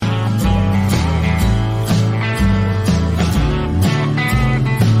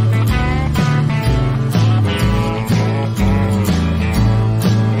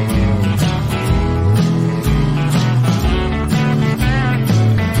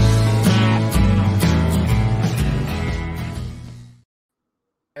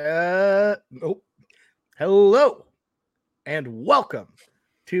Hello and welcome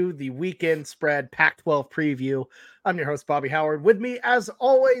to the weekend spread Pac-12 preview. I'm your host, Bobby Howard. With me, as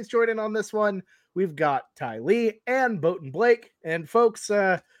always, joining on this one, we've got Ty Lee and Boaton Blake. And folks,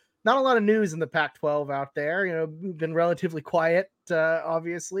 not a lot of news in the Pac-12 out there. We've been relatively quiet,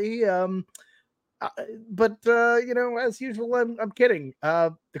 obviously. But as usual, I'm kidding.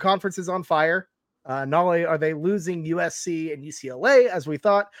 The conference is on fire. Not only are they losing USC and UCLA as we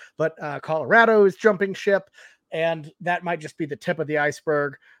thought, but Colorado is jumping ship, and that might just be the tip of the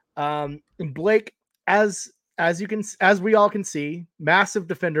iceberg. And Blake, as we all can see, massive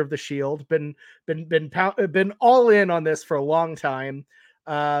defender of the Shield, been all in on this for a long time.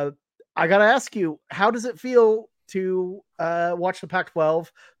 I gotta ask you, how does it feel to watch the Pac-12,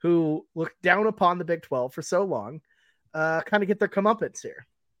 who looked down upon the Big 12 for so long, kind of get their comeuppance here?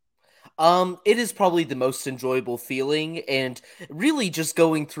 It is probably the most enjoyable feeling, and really just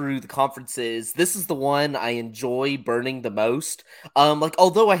going through the conferences, this is the one I enjoy burning the most.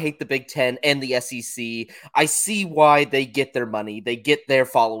 Although I hate the Big Ten and the SEC, I see why they get their money, they get their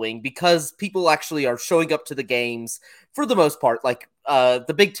following, because people actually are showing up to the games for the most part.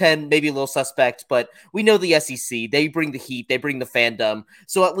 The Big Ten, maybe a little suspect, but we know the SEC, they bring the heat, they bring the fandom.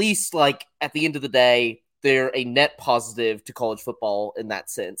 So at least, at the end of the day, they're a net positive to college football in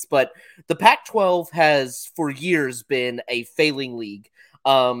that sense. But the Pac-12 has for years been a failing league.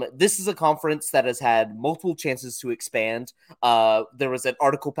 This is a conference that has had multiple chances to expand. There was an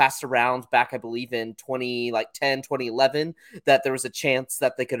article passed around back, I believe, in 2011, that there was a chance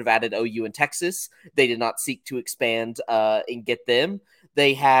that they could have added OU and Texas. They did not seek to expand and get them.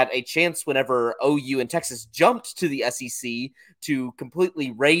 They had a chance whenever OU and Texas jumped to the SEC to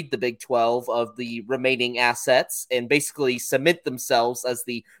completely raid the Big 12 of the remaining assets and basically cement themselves as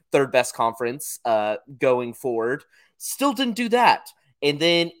the third best conference going forward. Still didn't do that. And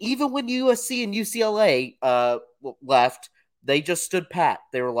then even when USC and UCLA left, they just stood pat.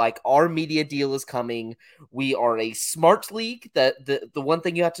 They were like, our media deal is coming. We are a smart league. That the one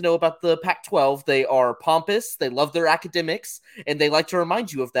thing you have to know about the Pac-12, they are pompous. They love their academics, and they like to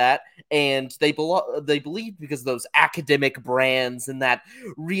remind you of that. And they believe, because of those academic brands and that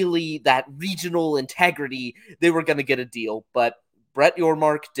regional integrity, they were going to get a deal. But Brett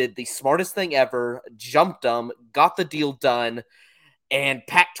Yormark did the smartest thing ever, jumped them, got the deal done. And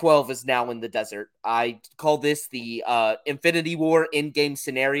Pac-12 is now in the desert. I call this the Infinity War in-game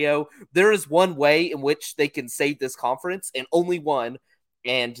scenario. There is one way in which they can save this conference, and only one,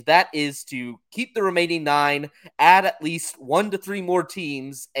 and that is to keep the remaining 9, add at least 1 to 3 more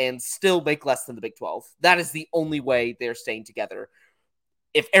teams, and still make less than the Big 12. That is the only way they're staying together.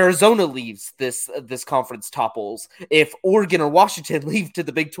 If Arizona leaves, this conference topples. If Oregon or Washington leave to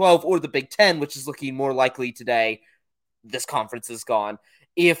the Big 12 or the Big 10, which is looking more likely today, this conference is gone.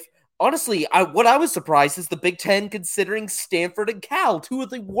 What I was surprised is the Big Ten considering Stanford and Cal, 2 of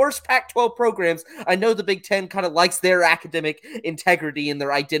the worst Pac-12 programs. I know the Big Ten kind of likes their academic integrity and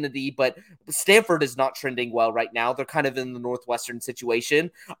their identity, but Stanford is not trending well right now. They're kind of in the Northwestern situation.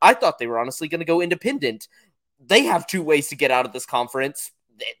 I thought they were honestly going to go independent. They have 2 ways to get out of this conference.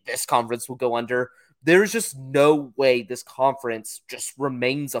 This conference will go under. There's just no way this conference just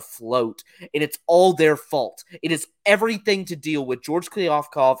remains afloat, and it's all their fault. It is everything to deal with George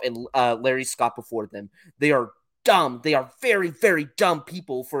Kliavkoff and Larry Scott before them. They are dumb. They are very, very dumb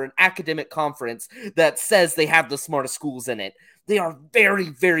people for an academic conference that says they have the smartest schools in it. They are very,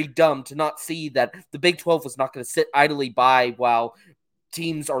 very dumb to not see that the Big 12 was not going to sit idly by while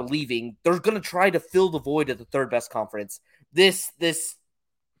teams are leaving. They're going to try to fill the void of the third best conference. This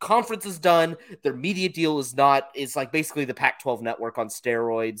conference is done. Their media deal is like basically the Pac-12 network on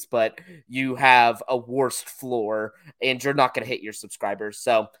steroids, but you have a worse floor and you're not going to hit your subscribers.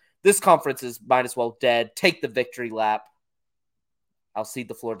 So this conference is might as well dead. Take the victory lap. I'll cede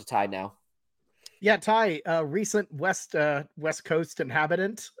the floor to Ty now. Yeah, Ty, recent West Coast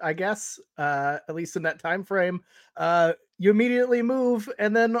inhabitant, I guess, at least in that time frame. You immediately move,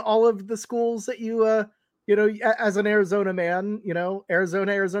 and then all of the schools that you as an Arizona man,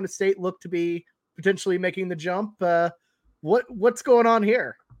 Arizona State look to be potentially making the jump. What's going on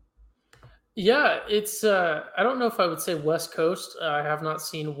here? Yeah, it's I don't know if I would say West Coast. I have not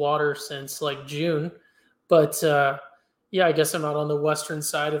seen water since June, but yeah, I guess I'm out on the western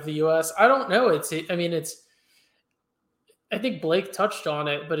side of the U.S. I don't know. I think Blake touched on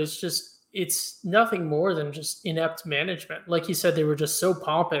it, but it's nothing more than just inept management. Like you said, they were just so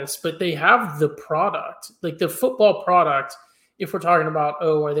pompous, but they have the product, like the football product. If we're talking about,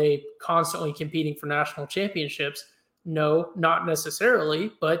 are they constantly competing for national championships? No, not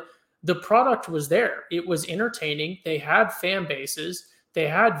necessarily, but the product was there. It was entertaining. They had fan bases. they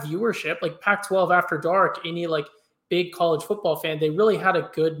had viewership. Like Pac-12 After Dark, any like big college football fan, they really had a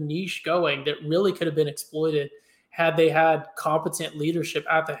good niche going that really could have been exploited had they had competent leadership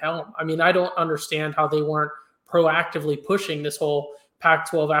at the helm. I mean, I don't understand how they weren't proactively pushing this whole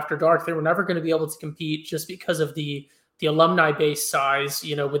Pac-12 After Dark. They were never going to be able to compete just because of the alumni base size,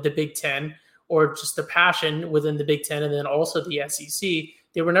 with the Big Ten, or just the passion within the Big Ten, and then also the SEC.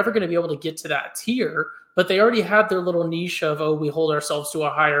 They were never going to be able to get to that tier, but they already had their little niche of, we hold ourselves to a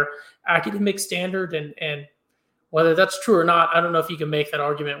higher academic standard. And whether that's true or not, I don't know if you can make that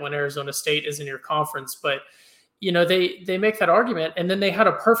argument when Arizona State is in your conference, but they make that argument, and then they had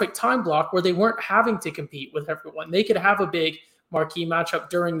a perfect time block where they weren't having to compete with everyone. They could have a big marquee matchup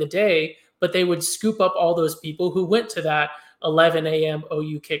during the day, but they would scoop up all those people who went to that 11 a.m.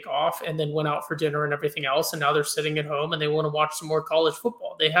 OU kickoff and then went out for dinner and everything else, and now they're sitting at home and they want to watch some more college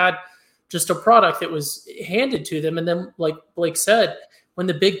football. They had just a product that was handed to them, and then, like Blake said, when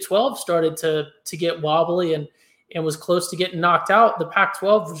the Big 12 started to get wobbly and was close to getting knocked out, the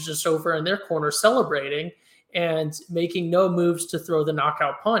Pac-12 was just over in their corner celebrating and making no moves to throw the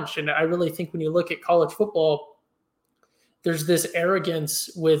knockout punch. And I really think when you look at college football, there's this arrogance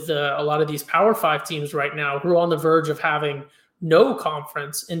with a lot of these Power 5 teams right now who are on the verge of having no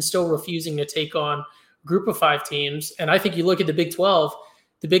conference and still refusing to take on Group of 5 teams. And I think you look at the Big 12,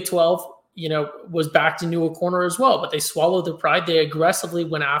 was backed into a corner as well, but they swallowed their pride. They aggressively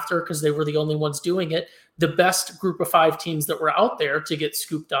went after, because they were the only ones doing it, the best Group of 5 teams that were out there to get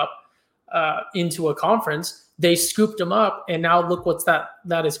scooped up into a conference. They scooped them up, and now look what's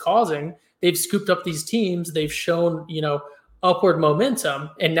that is causing. They've scooped up these teams. They've shown, upward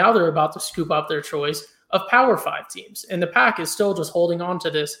momentum, and now they're about to scoop up their choice of Power 5 teams. And the Pac is still just holding on to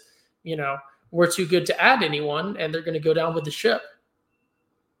this, we're too good to add anyone, and they're going to go down with the ship.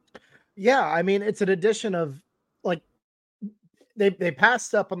 Yeah, I mean, it's an addition of, like, they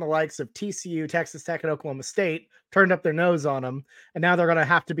passed up on the likes of TCU, Texas Tech, and Oklahoma State, turned up their nose on them, and now they're going to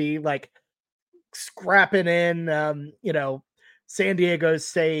have to be like scrapping in, San Diego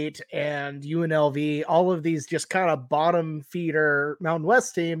State and UNLV, all of these just kind of bottom feeder Mountain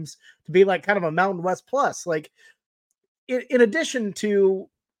West teams to be like kind of a Mountain West plus. Like, in addition to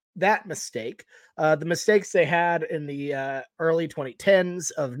that mistake, the mistakes they had in the early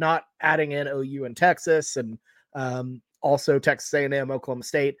 2010s of not adding in OU and Texas, and also Texas A&M, Oklahoma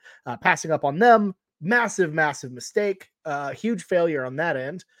State, passing up on them, massive mistake, huge failure on that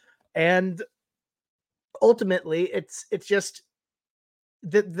end. And ultimately, it's just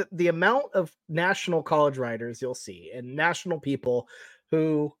the amount of national college writers you'll see and national people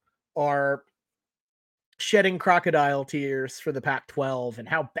who are shedding crocodile tears for the Pac-12 and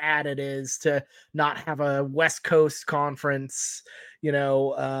how bad it is to not have a West Coast conference. They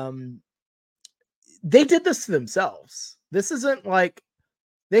did this to themselves. This isn't like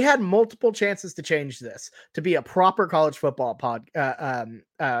they had multiple chances to change this to be a proper college football conference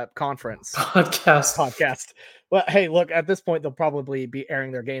podcast. Well, hey, look, at this point, they'll probably be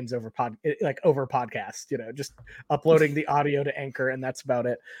airing their games over podcast, just uploading the audio to Anchor, and that's about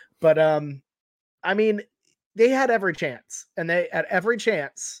it. But, I mean, they had every chance, and they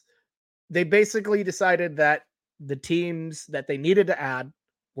basically decided that the teams that they needed to add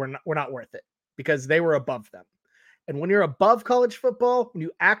were not worth it because they were above them. And when you're above college football, when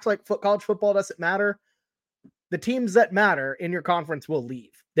you act like college football doesn't matter, the teams that matter in your conference will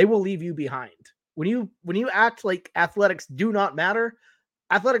leave. They will leave you behind. When you act like athletics do not matter,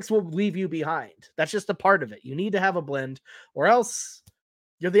 athletics will leave you behind. That's just a part of it. You need to have a blend, or else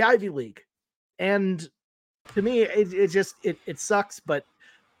you're the Ivy League. And to me, it sucks, but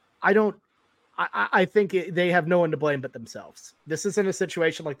I think they have no one to blame but themselves. This isn't a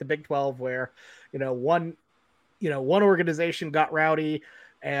situation like the Big 12 where, one organization got rowdy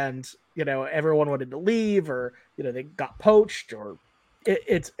and, everyone wanted to leave, or, they got poached, or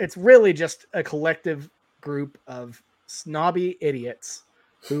it's really just a collective group of snobby idiots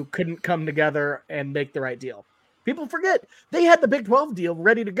who couldn't come together and make the right deal. People forget they had the Big 12 deal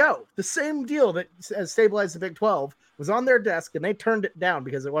ready to go. The same deal that has stabilized the Big 12 was on their desk, and they turned it down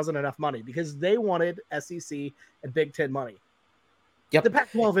because there wasn't enough money, because they wanted SEC and Big 10 money. Yep. The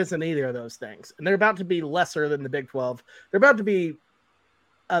Pac-12 isn't either of those things, and they're about to be lesser than the Big 12. They're about to be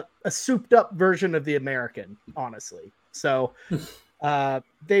a souped-up version of the American, honestly. So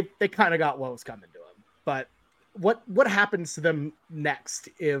they kind of got what was coming to them. But what happens to them next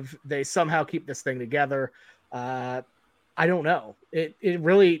if they somehow keep this thing together? I don't know. They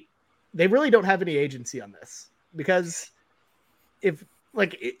really don't have any agency on this, because if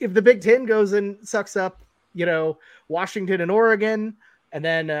the Big Ten goes and sucks up, Washington and Oregon, And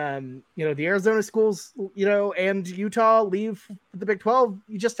then, the Arizona schools, and Utah leave the Big 12.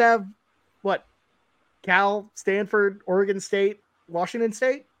 You just have what? Cal, Stanford, Oregon State, Washington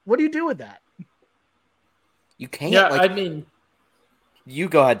State. What do you do with that? You can't. Yeah, I mean, you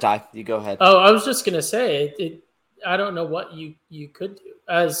go ahead, Ty. You go ahead. Oh, I was just gonna say I don't know what you could do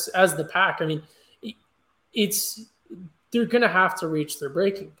as the pack. I mean, it's they're gonna have to reach their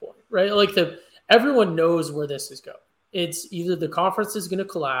breaking point, right? Like everyone knows where this is going. It's either the conference is gonna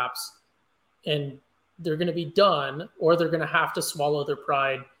collapse and they're gonna be done, or they're gonna have to swallow their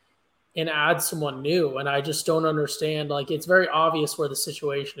pride and add someone new. And I just don't understand. Like, it's very obvious where the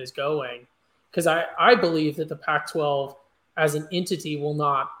situation is going, because I believe that the Pac-12 as an entity will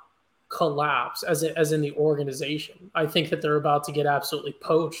not collapse as in the organization. I think that they're about to get absolutely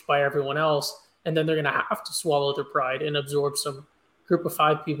poached by everyone else, and then they're going to have to swallow their pride and absorb some group of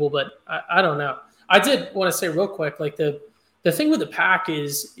 5 people. But I don't know. I did want to say real quick, like the thing with the Pac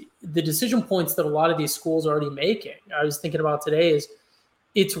is the decision points that a lot of these schools are already making. I was thinking about today is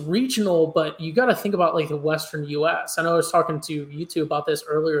it's regional, but you got to think about like the Western U.S. I know I was talking to you two about this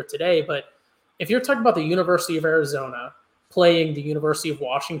earlier today, but if you're talking about the University of Arizona playing the University of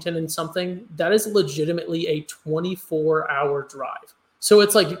Washington in something, that is legitimately a 24-hour drive. So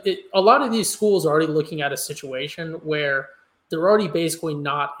it's like a lot of these schools are already looking at a situation where they're already basically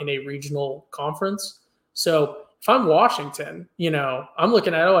not in a regional conference. So if I'm Washington, I'm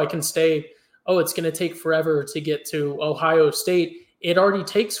looking at, I can stay, it's going to take forever to get to Ohio State. It already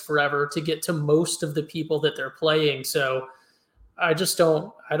takes forever to get to most of the people that they're playing. So I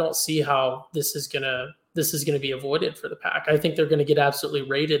don't see how this is gonna be avoided for the Pac. I think they're gonna get absolutely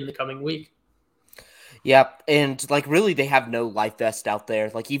raided in the coming week. Yeah, and like really they have no life vest out there.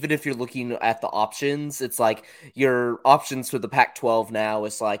 Like even if you're looking at the options, it's like your options for the Pac-12 now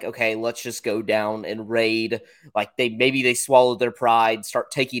is like, okay, let's just go down and raid. Like they swallow their pride, start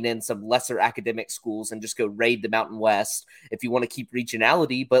taking in some lesser academic schools and just go raid the Mountain West if you want to keep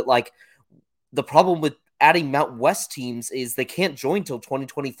regionality. But like the problem with adding Mountain West teams is they can't join till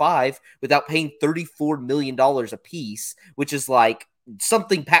 2025 without paying $34 million a piece, which is like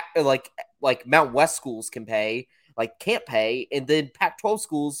something like Mountain West schools can't pay, and then Pac-12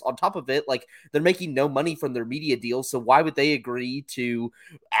 schools on top of it, like they're making no money from their media deals, so why would they agree to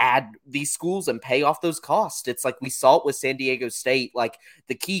add these schools and pay off those costs? It's like we saw it with San Diego State. Like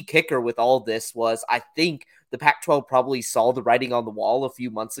the key kicker with all this was, I think the Pac-12 probably saw the writing on the wall a few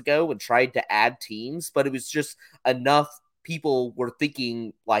months ago and tried to add teams, but it was just enough people were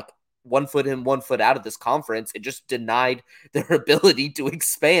thinking like 1 foot in, 1 foot out of this conference. It just denied their ability to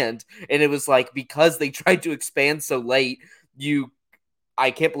expand. And it was like, because they tried to expand so late, I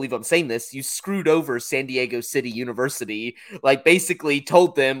can't believe I'm saying this, you screwed over San Diego City University, like basically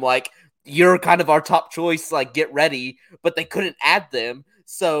told them like, you're kind of our top choice, like get ready, but they couldn't add them.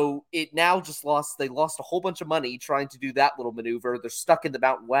 So it now they lost a whole bunch of money trying to do that little maneuver. They're stuck in the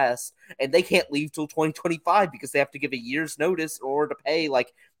Mountain West and they can't leave till 2025 because they have to give a year's notice in order to pay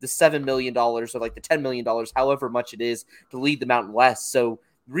like the $7 million or like the $10 million, however much it is to lead the Mountain West. So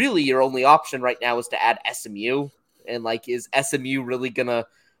really your only option right now is to add SMU. And like, is SMU really going to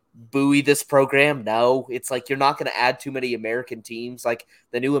buoy this program? No, it's like you're not going to add too many American teams. Like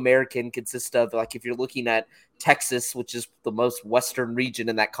the new American consists of, like, if you're looking at Texas, which is the most western region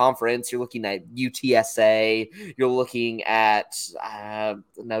in that conference, you're looking at UTSA, you're looking at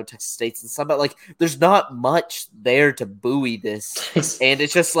Texas State's and some, but like there's not much there to buoy this. And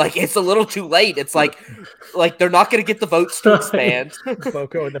it's just like it's a little too late. It's like they're not going to get the votes to expand.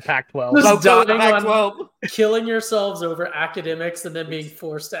 Boko in the Pac-12. Just dying on killing yourselves over academics and then being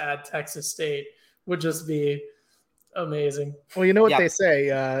forced to add Texas State would just be amazing. Well, you know what they say,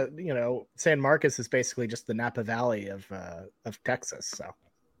 San Marcos is basically just the Napa Valley of Texas. So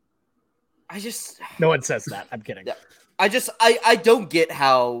no one says that. I'm kidding. Yeah. I don't get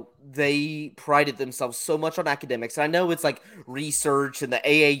how they prided themselves so much on academics. I know it's like research and the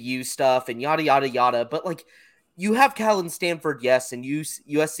AAU stuff and yada, yada, yada, but like you have Cal and Stanford, yes, and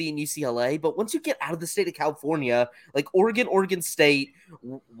USC and UCLA, but once you get out of the state of California, like Oregon State,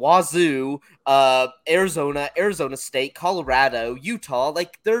 Wazoo, Arizona State, Colorado, Utah,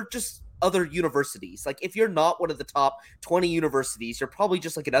 like they're just other universities. Like if you're not one of the top 20 universities, you're probably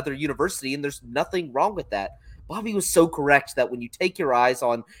just like another university, and there's nothing wrong with that. Bobby was so correct that when you take your eyes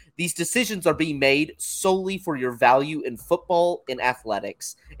on these decisions are being made solely for your value in football and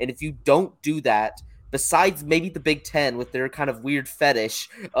athletics. And if you don't do that, besides maybe the Big Ten with their kind of weird fetish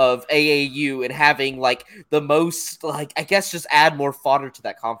of AAU and having like the most, like, I guess just add more fodder to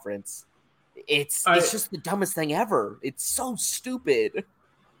that conference. It's just the dumbest thing ever. It's so stupid.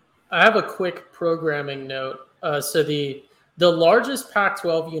 I have a quick programming note. So the The largest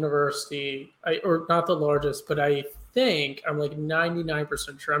Pac-12 university, or not the largest, but I think I'm like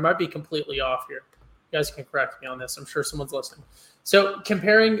 99% sure. I might be completely off here. You guys can correct me on this. I'm sure someone's listening. So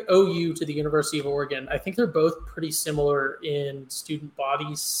comparing OU to the University of Oregon, I think they're both pretty similar in student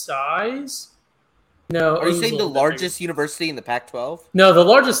body size. No, Are you OU's a saying the little bit bigger. largest university in the Pac-12? No,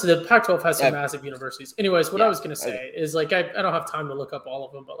 the Pac-12 has some Yeah. massive universities. Anyways, what I was going to say is like I don't have time to look up all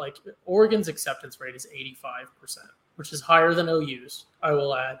of them, but like Oregon's acceptance rate is 85%, which is higher than OU's, I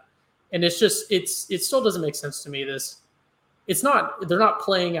will add. And it still doesn't make sense to me. They're not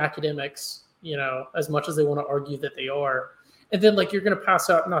playing academics, as much as they want to argue that they are. And then like you're going to pass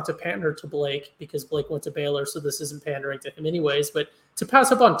up, not to pander to Blake because Blake went to Baylor, so this isn't pandering to him anyways, but to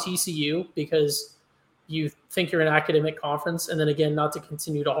pass up on TCU because you think you're an academic conference, and then again, not to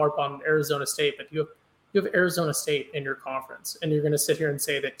continue to harp on Arizona State, but you have Arizona State in your conference, and you're going to sit here and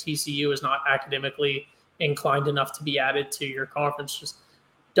say that TCU is not academically inclined enough to be added to your conference. Just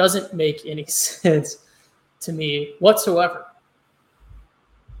doesn't make any sense to me whatsoever.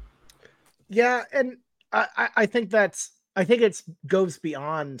 Yeah, and I think it goes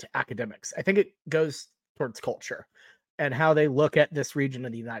beyond academics. I think it goes towards culture and how they look at this region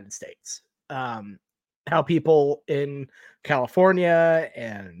of the United States. How people in California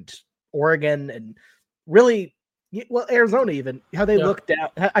and Oregon and really, well, Arizona even, how they look down.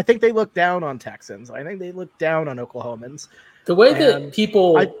 I think they look down on Texans. I think they look down on Oklahomans. The way that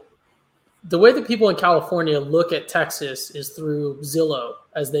people in California look at Texas is through Zillow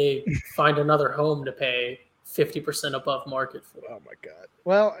as they find another home to pay 50% above market for. Oh my God.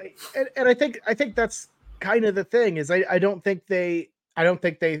 Well, and I think that's kind of the thing is I don't think they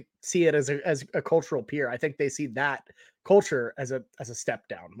see it as a cultural peer. I think they see that culture as a step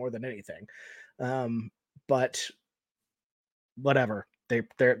down more than anything. But whatever,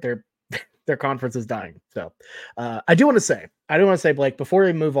 their conference is dying. So I do want to say, Blake, before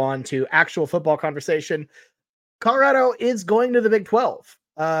we move on to actual football conversation, Colorado is going to the Big 12.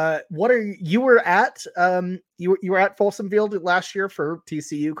 You were at Folsom Field last year for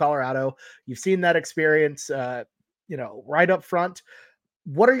TCU Colorado. You've seen that experience, right up front.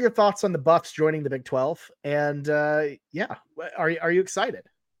 What are your thoughts on the Buffs joining the Big 12? And are you excited?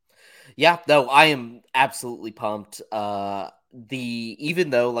 Yeah, no, I am absolutely pumped. Even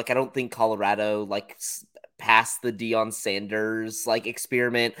though I don't think Colorado past the Deion Sanders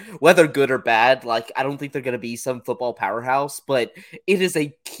experiment, whether good or bad, I don't think they're going to be some football powerhouse, but it is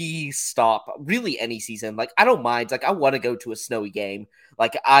a key stop really any season. I don't mind. I want to go to a snowy game.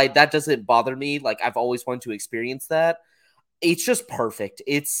 That doesn't bother me. I've always wanted to experience that. It's just perfect.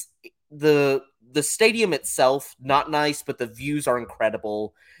 It's the stadium itself, not nice, but the views are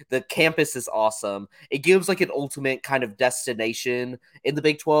incredible. The campus is awesome. It gives an ultimate kind of destination in the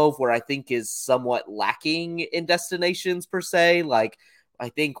Big 12 where I think is somewhat lacking in destinations per se. I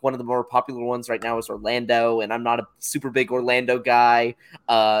think one of the more popular ones right now is Orlando, and I'm not a super big Orlando guy.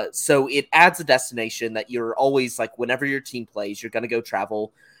 So it adds a destination that you're always whenever your team plays, you're going to go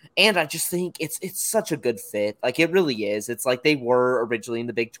travel. And I just think it's such a good fit. It really is. It's they were originally in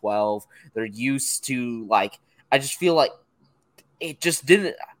the Big 12. They're used to I just feel it just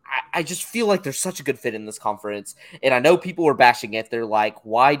didn't. I just feel there's such a good fit in this conference. And I know people were bashing it. They're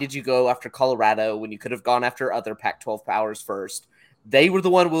why did you go after Colorado when you could have gone after other Pac-12 powers first? They were the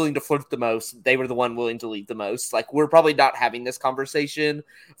one willing to flirt the most. They were the one willing to leave the most. We're probably not having this conversation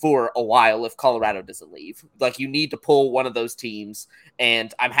for a while if Colorado doesn't leave. You need to pull one of those teams,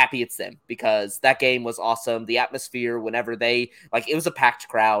 and I'm happy it's them because that game was awesome. The atmosphere whenever they, it was a packed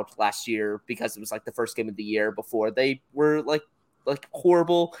crowd last year because it was the first game of the year before they were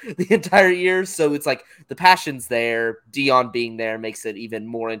horrible the entire year. So it's the passion's there. Deion being there makes it even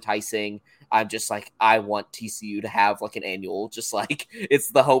more enticing. I'm just I want TCU to have an annual, just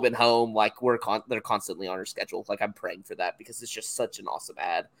it's the home and home. They're constantly on our schedule. I'm praying for that because it's just such an awesome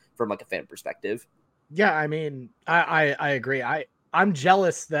ad from a fan perspective. Yeah, I mean, I agree. I'm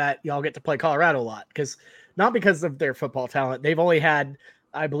jealous that y'all get to play Colorado a lot not because of their football talent. They've only had,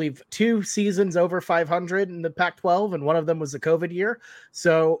 I believe, 2 seasons over 500 in the Pac-12, and one of them was the COVID year.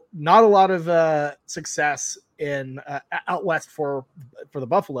 So not a lot of success in out west for the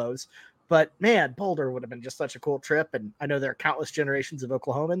Buffaloes. But man, Boulder would have been just such a cool trip. And I know there are countless generations of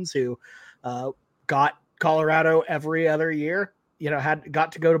Oklahomans who got Colorado every other year,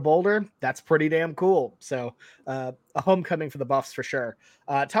 got to go to Boulder. That's pretty damn cool. So a homecoming for the Buffs for sure.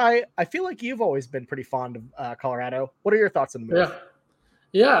 Ty, I feel like you've always been pretty fond of Colorado. What are your thoughts on the move?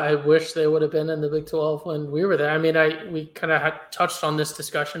 Yeah, I wish they would have been in the Big 12 when we were there. I mean, we kind of had touched on this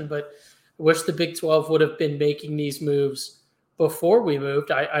discussion, but I wish the Big 12 would have been making these moves before we moved,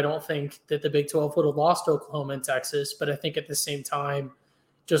 I don't think that the Big 12 would have lost Oklahoma and Texas, but I think at the same time,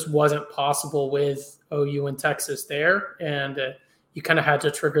 just wasn't possible with OU and Texas there. And you kind of had to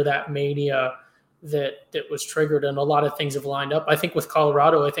trigger that mania that was triggered, and a lot of things have lined up. I think with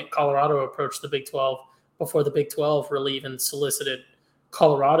Colorado, I think Colorado approached the Big 12 before the Big 12 really even solicited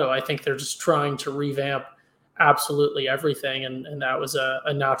Colorado. I think they're just trying to revamp absolutely everything, and that was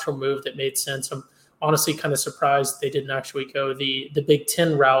a natural move that made sense. I'm honestly kind of surprised they didn't actually go the Big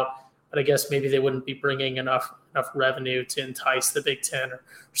Ten route, but I guess maybe they wouldn't be bringing enough revenue to entice the Big Ten or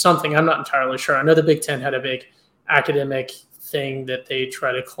something. I'm not entirely sure. I know the Big Ten had a big academic thing that they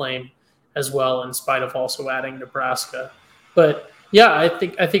try to claim as well, in spite of also adding Nebraska. But yeah, I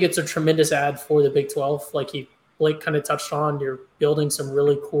think it's a tremendous ad for the Big 12. Like Blake kind of touched on, you're building some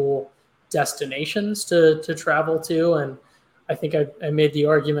really cool destinations to travel to, and I think I made the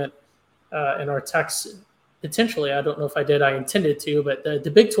argument in our text. Potentially, I don't know if I did. I intended to, but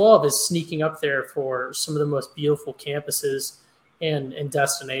the Big 12 is sneaking up there for some of the most beautiful campuses and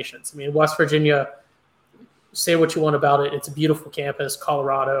destinations. I mean, West Virginia, say what you want about it. It's a beautiful campus.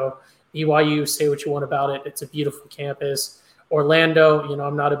 Colorado, BYU, say what you want about it. It's a beautiful campus. Orlando,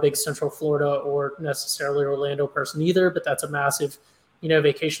 I'm not a big Central Florida or necessarily Orlando person either, but that's a massive,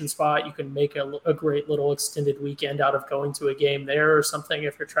 vacation spot. You can make a great little extended weekend out of going to a game there or something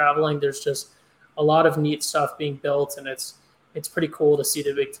if you're traveling. There's just a lot of neat stuff being built, and it's pretty cool to see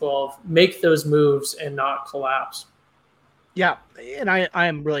the Big 12 make those moves and not collapse. Yeah, and I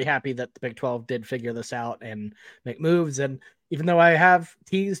am really happy that the Big 12 did figure this out and make moves. And even though I have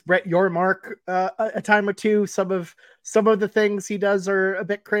teased Brett Yormark a time or two, some of the things he does are a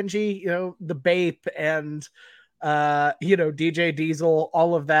bit cringy. The Bape and DJ Diesel,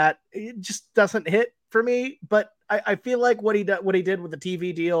 all of that, it just doesn't hit for me. But I feel like what he did with the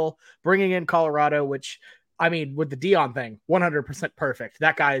TV deal, bringing in Colorado, which, I mean, with the Deion thing, 100% perfect.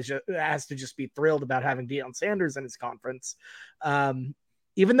 That guy has to just be thrilled about having Deion Sanders in his conference.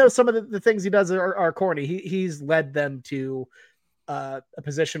 Even though some of the things he does are corny, he's led them to a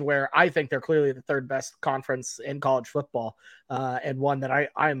position where I think they're clearly the third best conference in college football, and one that I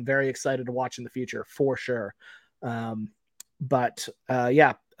am very excited to watch in the future for sure. Looking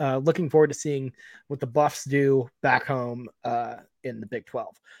forward to seeing what the Buffs do back home in the Big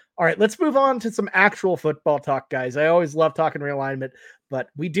 12. All right, let's move on to some actual football talk, guys. I always love talking realignment, but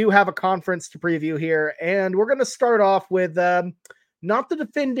we do have a conference to preview here, and we're going to start off with not the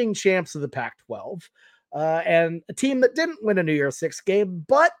defending champs of the Pac-12, and a team that didn't win a New Year's Six game,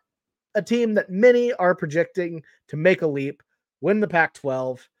 but a team that many are projecting to make a leap, win the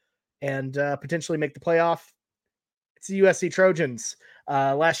Pac-12, and potentially make the playoff. It's the USC Trojans.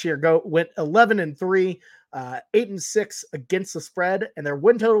 Last year went 11-3. 8-6 against the spread, and their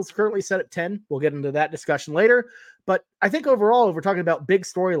win total is currently set at 10. We'll get into that discussion later. But I think overall, if we're talking about big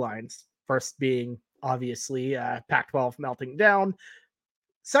storylines, first being obviously Pac-12 melting down.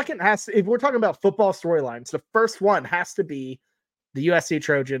 Second if we're talking about football storylines, the first one has to be the USC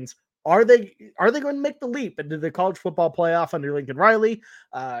Trojans. Are they going to make the leap into the college football playoff under Lincoln Riley?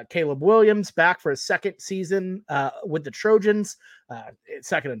 Caleb Williams back for his second season with the Trojans,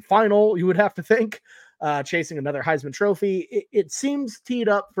 second and final, you would have to think. Chasing another Heisman Trophy. It seems teed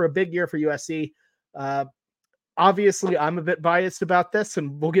up for a big year for USC. Obviously, I'm a bit biased about this,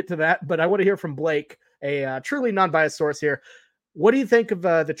 and we'll get to that, but I want to hear from Blake, a truly non-biased source here. What do you think of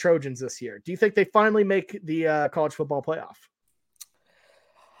the Trojans this year? Do you think they finally make the college football playoff?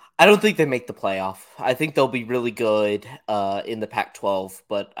 I don't think they make the playoff. I think they'll be really good in the Pac-12,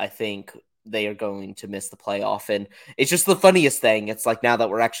 but I think they are going to miss the playoff. And it's just the funniest thing. It's like, now that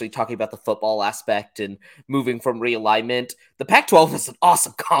we're actually talking about the football aspect and moving from realignment, the Pac-12 is an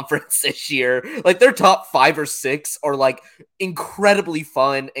awesome conference this year. Like, their top 5 or 6 are like incredibly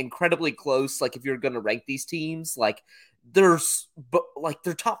fun, incredibly close. Like, if you're going to rank these teams, like their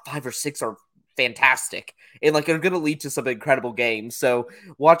top 5 or 6 are fantastic and like are going to lead to some incredible games. So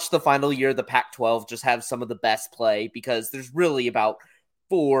watch the final year of the Pac-12 just have some of the best play, because there's really about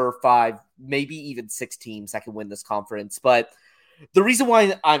 4 or 5, maybe even 6 teams that can win this conference. But the reason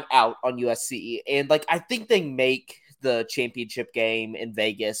why I'm out on USC, and like, I think they make the championship game in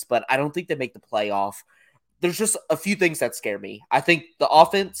Vegas, but I don't think they make the playoff. There's just a few things that scare me. I think the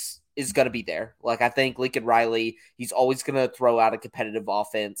offense is going to be there. Like, I think Lincoln Riley, he's always going to throw out a competitive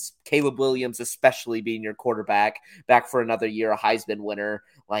offense. Caleb Williams, especially being your quarterback, back for another year, a Heisman winner,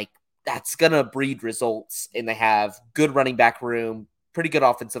 like, that's going to breed results. And they have good running back room, pretty good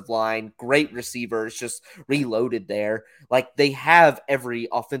offensive line, great receivers, just reloaded there. Like, they have every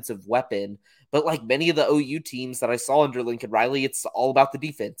offensive weapon, but like many of the OU teams that I saw under Lincoln Riley, it's all about the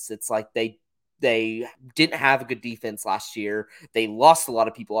defense. It's like they They didn't have a good defense last year. They lost a lot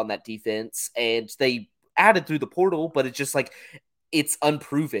of people on that defense, and they added through the portal, but it's just like it's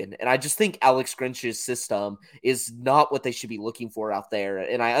unproven. And I just think Alex Grinch's system is not what they should be looking for out there.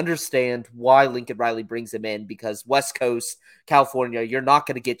 And I understand why Lincoln Riley brings him in, because West Coast, California, you're not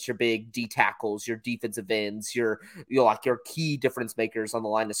going to get your big D tackles, your defensive ends, your key difference makers on the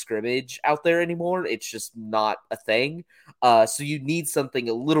line of scrimmage out there anymore. It's just not a thing. So you need something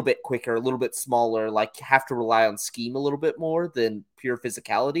a little bit quicker, a little bit smaller, like have to rely on scheme a little bit more than pure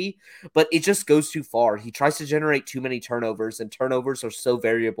physicality, but it just goes too far. He tries to generate too many turnovers, and turnovers are so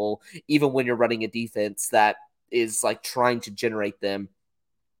variable, even when you're running a defense that is like trying to generate them.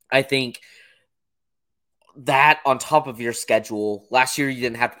 I think that on top of your schedule, last year you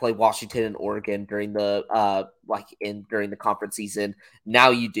didn't have to play Washington and Oregon during the during the conference season. Now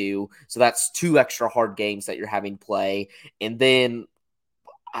you do. So that's 2 extra hard games that you're having to play. And then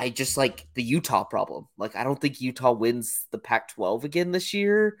I just like the Utah problem. Like, I don't think Utah wins the Pac-12 again this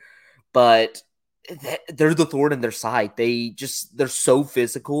year, but they're the thorn in their side. They're so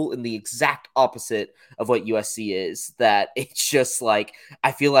physical and the exact opposite of what USC is, that it's just like,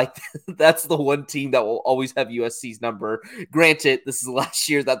 I feel like that's the one team that will always have USC's number. Granted, this is the last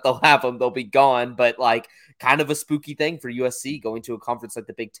year that they'll have them. They'll be gone, but like kind of a spooky thing for USC going to a conference like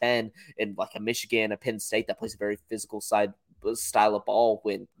the Big Ten and like a Michigan, a Penn State that plays a very physical style of ball,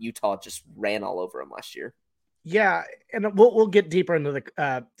 when Utah just ran all over them last year. Yeah, and we'll get deeper into the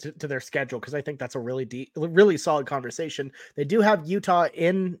to their schedule, because I think that's a really solid conversation. They do have Utah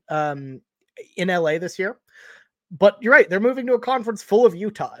in LA this year, but you're right, they're moving to a conference full of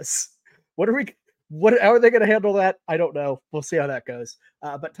Utahs. How are they going to handle that? I don't know. We'll see how that goes.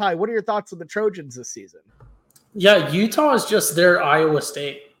 But Ty, what are your thoughts on the Trojans this season? Yeah, Utah is just their Iowa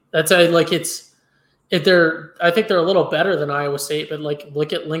State. I think they're a little better than Iowa State, but like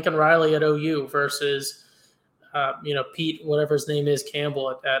look at Lincoln Riley at OU versus Pete, whatever his name is,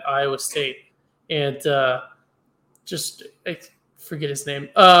 Campbell at Iowa State. And I forget his name.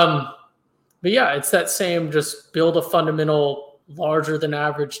 But yeah, it's that same, just build a fundamental larger than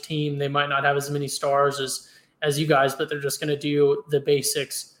average team. They might not have as many stars as you guys, but they're just going to do the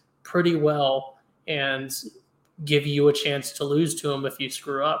basics pretty well and give you a chance to lose to them if you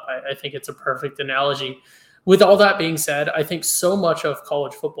screw up. I think it's a perfect analogy. With all that being said, I think so much of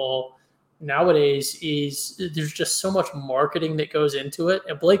college football nowadays is there's just so much marketing that goes into it.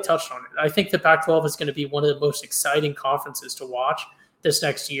 And Blake touched on it. I think the Pac-12 is going to be one of the most exciting conferences to watch this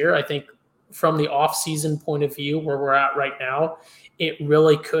next year. I think from the off-season point of view, where we're at right now, it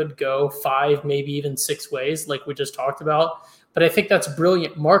really could go 5, maybe even 6 ways, like we just talked about. But I think that's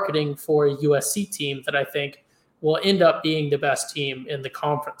brilliant marketing for a USC team that I think will end up being the best team in the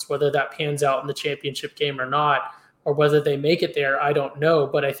conference. Whether that pans out in the championship game or not, or whether they make it there, I don't know.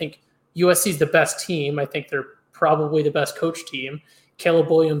 But I think USC is the best team. I think they're probably the best coach team. Caleb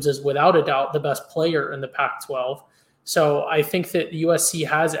Williams is without a doubt the best player in the Pac-12. So I think that USC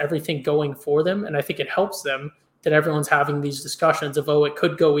has everything going for them, and I think it helps them that everyone's having these discussions of, it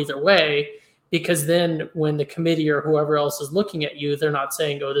could go either way, because then when the committee or whoever else is looking at you, they're not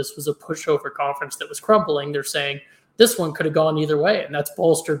saying, this was a pushover conference that was crumbling. They're saying this one could have gone either way, and that's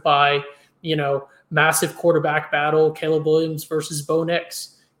bolstered by, massive quarterback battle, Caleb Williams versus Bo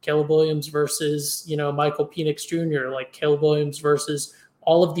Nix. Caleb Williams versus, Michael Penix Jr., like Caleb Williams versus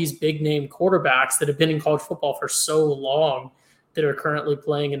all of these big name quarterbacks that have been in college football for so long that are currently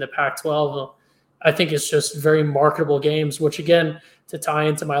playing in the Pac-12. I think it's just very marketable games, which again, to tie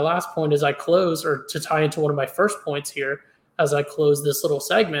into my last point as I close, or to tie into one of my first points here as I close this little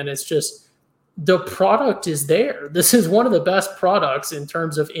segment, it's just the product is there. This is one of the best products in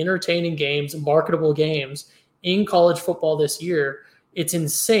terms of entertaining games, marketable games in college football this year. It's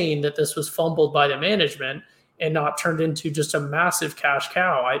insane that this was fumbled by the management and not turned into just a massive cash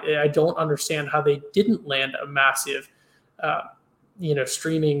cow. I don't understand how they didn't land a massive,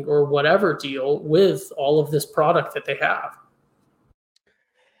 streaming or whatever deal with all of this product that they have.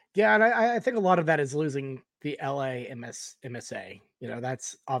 Yeah, and I think a lot of that is losing the LA MSA.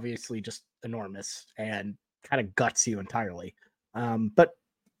 That's obviously just enormous and kind of guts you entirely. But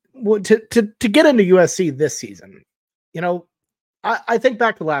to get into USC this season, I think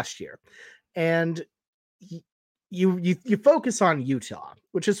back to last year, and you focus on Utah,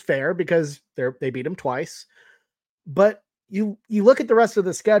 which is fair because they beat them twice. But you look at the rest of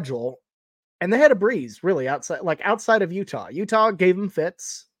the schedule, and they had a breeze really outside of Utah. Utah gave them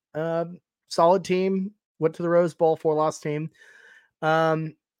fits. Solid team, went to the Rose Bowl, 4-loss team.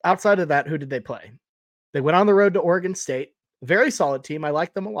 Outside of that, who did they play? They went on the road to Oregon State. Very solid team. I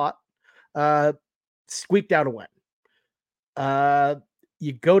like them a lot. Squeaked out a win.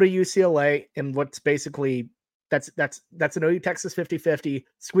 you go to UCLA and what's basically that's an OU Texas 50-50,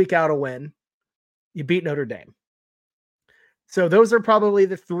 squeak out a win. You beat Notre Dame. So those are probably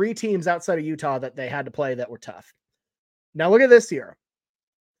the three teams outside of Utah that they had to play that were tough. Now look at this year.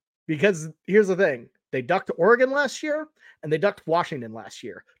 Because here's the thing. They ducked Oregon last year and they ducked Washington last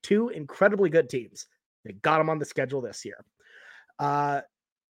year. Two incredibly good teams. They got them on the schedule this year.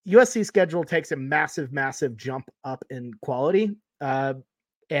 USC schedule takes a massive, massive jump up in quality.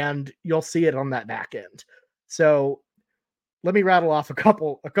 And you'll see it on that back end. So let me rattle off a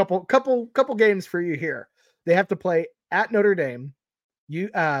couple games for you here. They have to play at Notre Dame,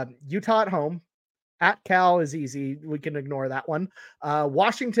 Utah at home, at Cal is easy. We can ignore that one.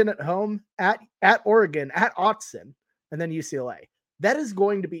 Washington at home, at Oregon, at Autzen, and then UCLA. That is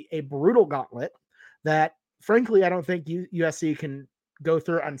going to be a brutal gauntlet that, frankly, I don't think USC can go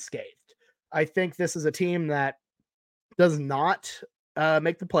through unscathed. I think this is a team that does not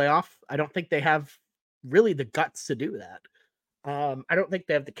make the playoff. I don't think they have really the guts to do that. I don't think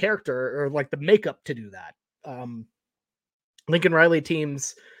they have the character or like the makeup to do that. Lincoln Riley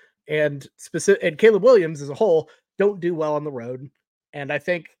teams and Caleb Williams as a whole don't do well on the road. And I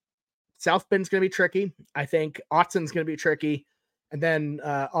think South Bend's going to be tricky. I think Autzen's going to be tricky. And then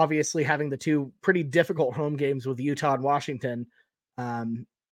obviously having the two pretty difficult home games with Utah and Washington,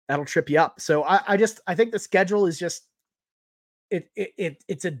 that'll trip you up. So I think the schedule is just,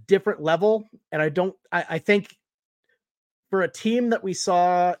 it's a different level. And I think for a team that we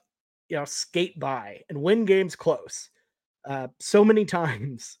saw, skate by and win games close so many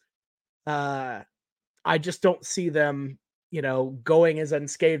times, I just don't see them, going as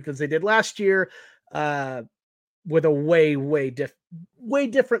unscathed as they did last year, with a way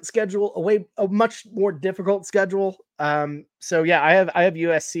different schedule, a much more difficult schedule. So yeah, I have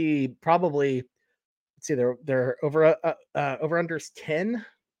USC probably. Let's see, they're over unders 10.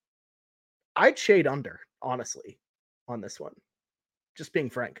 I'd shade under, honestly, on this one. Just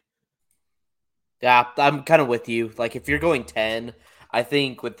being frank. Yeah, I'm kind of with you. Like, if you're going 10, I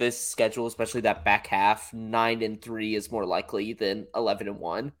think with this schedule, especially that back half, 9-3 is more likely than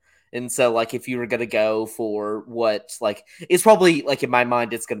 11-1. And so, like, if you were going to go for what, like, it's probably, like, in my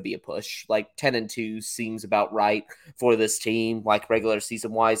mind, it's going to be a push. Like, 10-2 seems about right for this team, like, regular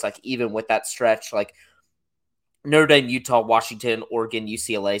season-wise. Like, even with that stretch, like, Notre Dame, Utah, Washington, Oregon,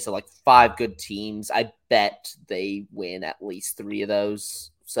 UCLA. So, like, 5 good teams. I bet they win at least 3 of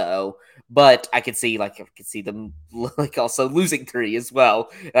those. So, but I could see them like also losing 3 as well.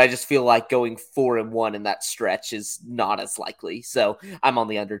 And I just feel like going 4-1 in that stretch is not as likely. So I'm on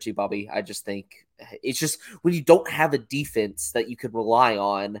the under too, Bobby. I just think it's just when you don't have a defense that you could rely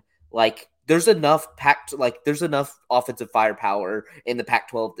on, like there's enough offensive firepower in the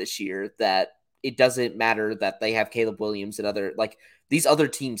Pac-12 this year that it doesn't matter that they have Caleb Williams and these other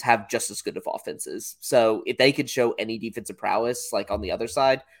teams have just as good of offenses. So if they could show any defensive prowess, like on the other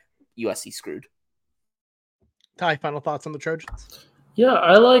side, USC screwed. Ty, final thoughts on the Trojans? Yeah,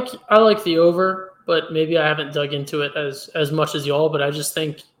 I like the over, but maybe I haven't dug into it as much as y'all. But I just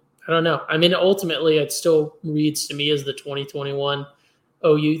think, I don't know. I mean, ultimately, it still reads to me as the 2021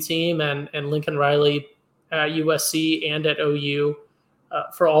 OU team, and Lincoln Riley at USC and at OU.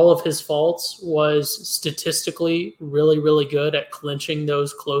 For all of his faults, was statistically really, really good at clinching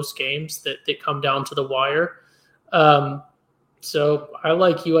those close games that come down to the wire. So I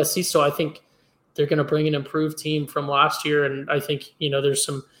like USC. So I think they're going to bring an improved team from last year. And I think, there's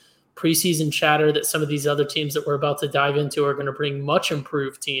some preseason chatter that some of these other teams that we're about to dive into are going to bring much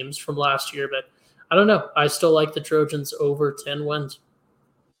improved teams from last year. But I don't know. I still like the Trojans over 10 wins.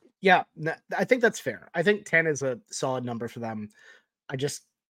 Yeah, I think that's fair. I think 10 is a solid number for them.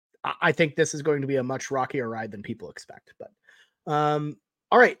 I think this is going to be a much rockier ride than people expect. But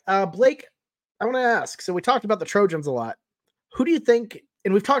all right, Blake, I want to ask. So we talked about the Trojans a lot. Who do you think?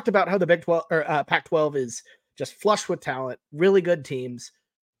 And we've talked about how the Big 12 or Pac-12 is just flush with talent, really good teams.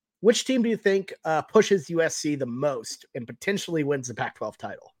 Which team do you think pushes USC the most and potentially wins the Pac-12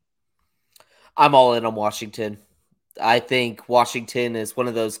 title? I'm all in on Washington. I think Washington is one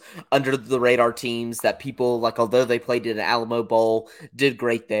of those under the radar teams that people like, although they played in an Alamo Bowl, did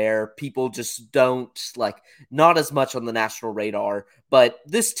great there. People just don't not as much on the national radar, but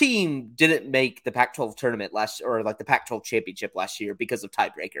this team didn't make the Pac-12 tournament the Pac-12 championship last year because of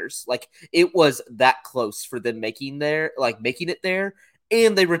tiebreakers. Like it was that close for them making it there.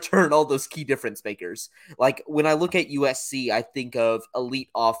 And they return all those key difference makers. Like when I look at USC, I think of elite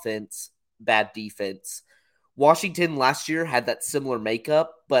offense, bad defense. Washington last year had that similar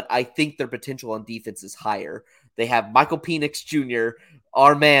makeup, but I think their potential on defense is higher. They have Michael Penix Jr.,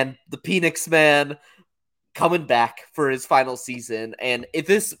 our man, the Penix man. coming back for his final season. And if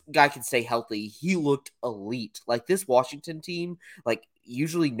this guy can stay healthy, he looked elite. Like this Washington team, like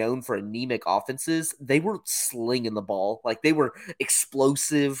usually known for anemic offenses, they were slinging the ball. Like they were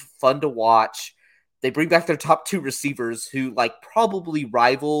explosive, fun to watch. They bring back their top two receivers who like probably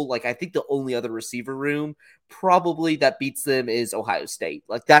rival, like I think the only other receiver room probably that beats them is Ohio State.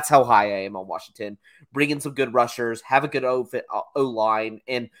 Like that's how high I am on Washington. Bring in some good rushers, have a good O-line,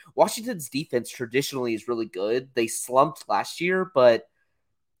 and Washington's defense traditionally is really good. They slumped last year, but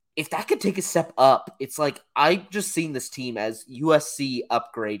if that could take a step up, it's like I've just seen this team as USC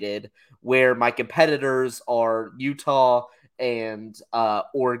upgraded, where my competitors are Utah and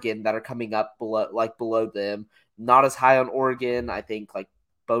Oregon that are coming up below them. Not as high on Oregon. I think like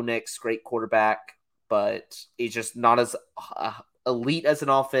Bo Nix, great quarterback, but he's just not as elite as an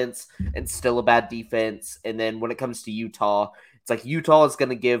offense and still a bad defense. And then when it comes to Utah, it's like Utah is going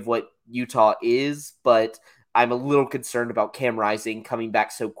to give what Utah is, but I'm a little concerned about Cam Rising coming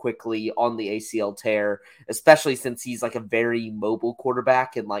back so quickly on the ACL tear, especially since he's like a very mobile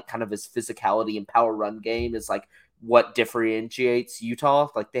quarterback and like kind of his physicality and power run game is like what differentiates Utah.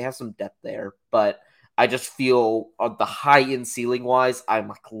 Like they have some depth there, but I just feel on the high end ceiling wise, I'm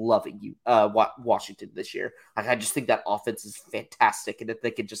like loving Washington this year. Like I just think that offense is fantastic, and if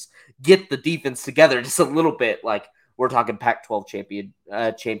they could just get the defense together just a little bit, like we're talking Pac-12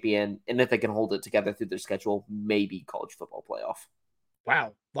 champion, and if they can hold it together through their schedule, maybe college football playoff.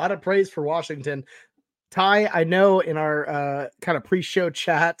 Wow, a lot of praise for Washington. Ty, I know in our kind of pre-show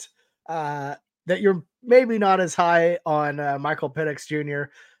chat that you're maybe not as high on Michael Penix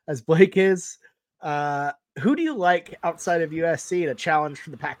Jr. as Blake is. Who do you like outside of USC to challenge for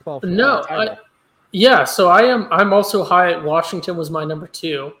the Pac-12 title? So I am. I'm also high at Washington. Was my number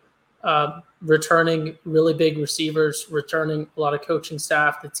 2. Returning really big receivers, returning a lot of coaching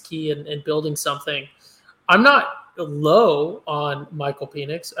staff that's key in building something. I'm not low on Michael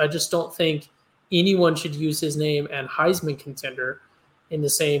Penix. I just don't think anyone should use his name and Heisman contender in the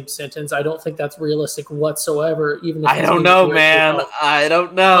same sentence. I don't think that's realistic whatsoever. Even if I don't know, man. I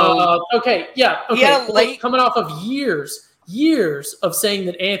don't know. Okay. Coming off of years of saying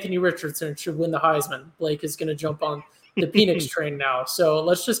that Anthony Richardson should win the Heisman, Blake is going to jump on the Penix train now. So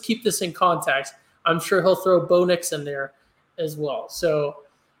let's just keep this in context. I'm sure he'll throw Bo Nix in there as well. So,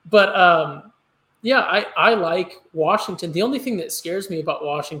 but I like Washington. The only thing that scares me about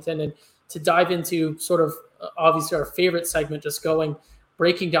Washington, and to dive into sort of obviously our favorite segment, just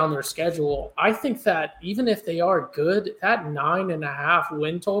breaking down their schedule, I think that even if they are good, that 9.5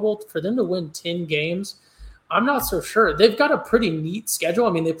 win total for them to win 10 games, I'm not so sure. They've got a pretty neat schedule. I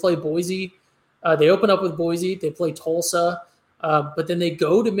mean, they play Boise. They open up with Boise. They play Tulsa. But then they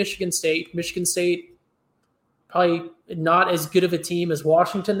go to Michigan State. Michigan State, probably not as good of a team as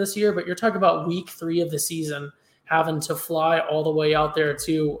Washington this year, but you're talking about week 3 of the season having to fly all the way out there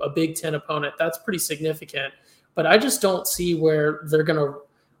to a Big Ten opponent. That's pretty significant. But I just don't see where they're going to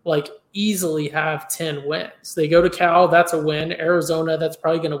like easily have 10 wins. They go to Cal, that's a win. Arizona, that's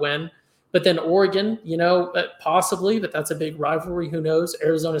probably going to win. But then Oregon, possibly, but that's a big rivalry. Who knows?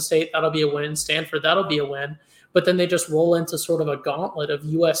 Arizona State, that'll be a win. Stanford, that'll be a win. But then they just roll into sort of a gauntlet of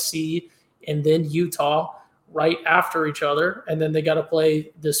USC and then Utah right after each other. And then they got to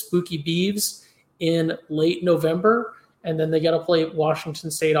play the Spooky Beavs in late November. And then they got to play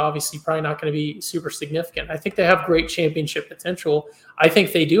Washington State, obviously, probably not going to be super significant. I think they have great championship potential. I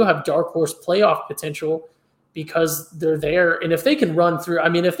think they do have dark horse playoff potential because they're there. And if they can run through,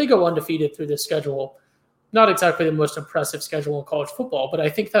 if they go undefeated through this schedule, not exactly the most impressive schedule in college football, but I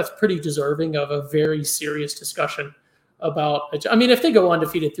think that's pretty deserving of a very serious discussion about, if they go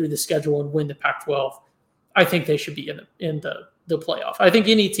undefeated through the schedule and win the Pac-12, I think they should be in the playoff. I think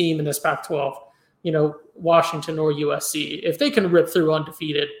any team in this Pac-12, Washington or USC, if they can rip through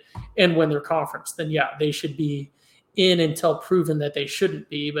undefeated and win their conference, then yeah, they should be in until proven that they shouldn't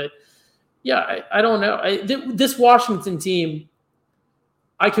be. But yeah, I don't know. This Washington team,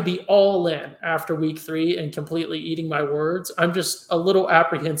 I could be all in after week 3 and completely eating my words. I'm just a little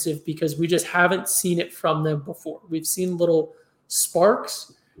apprehensive because we just haven't seen it from them before. We've seen little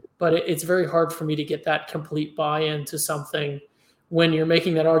sparks, but it's very hard for me to get that complete buy-in to something when you're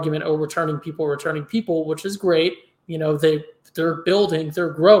making that argument, returning people, which is great. They're building, they're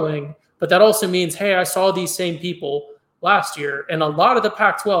growing, but that also means, hey, I saw these same people last year, and a lot of the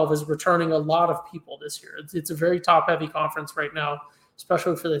Pac-12 is returning a lot of people this year. It's a very top-heavy conference right now,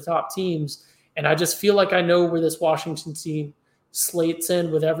 especially for the top teams. And I just feel like I know where this Washington team slates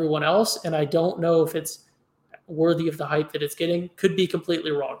in with everyone else, and I don't know if it's worthy of the hype that it's getting. Could be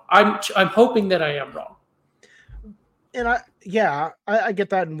completely wrong. I'm hoping that I am wrong. And I get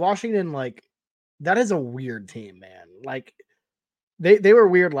that. In Washington, like that is a weird team, man. Like they were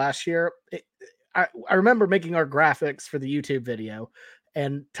weird last year. I remember making our graphics for the YouTube video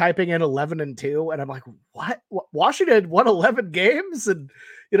and typing in 11-2, and I'm like, what? Washington won 11 games, and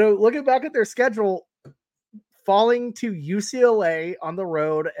looking back at their schedule, falling to UCLA on the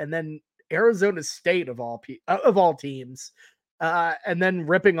road, and then Arizona State of all teams, and then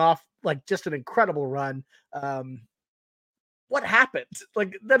ripping off like just an incredible run. What happened?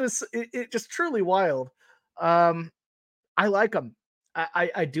 Like that is it just truly wild. I like them.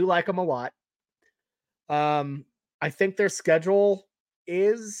 I do like them a lot. I think their schedule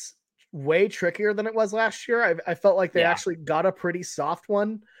is way trickier than it was last year. I felt like they actually got a pretty soft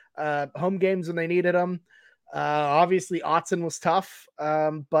one. Home games when they needed them. Obviously, Autzen was tough,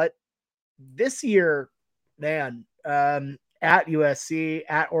 but this year, man, at USC,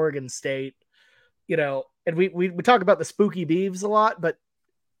 at Oregon State, and we talk about the spooky beeves a lot, but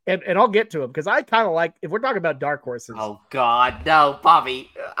and I'll get to them because I kind of like if we're talking about dark horses. Oh God, no, Bobby!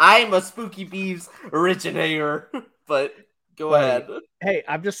 I'm a Spooky Beeves originator, but go ahead. Hey,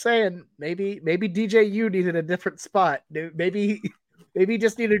 I'm just saying, maybe DJU needed a different spot. Maybe he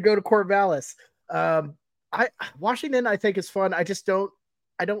just needed to go to Corvallis. Washington, I think is fun. I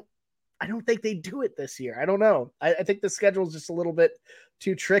don't think they do it this year. I don't know. I think the schedule is just a little bit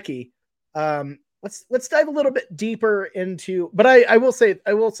too tricky. Let's dive a little bit deeper into. But I will say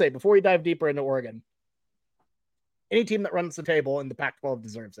before we dive deeper into Oregon, any team that runs the table in the Pac-12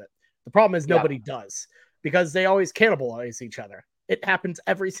 deserves it. The problem is nobody does because they always cannibalize each other. It happens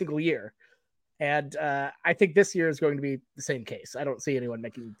every single year. And I think this year is going to be the same case. I don't see anyone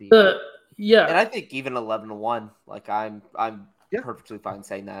making the and I think even 11-1. Like I'm perfectly fine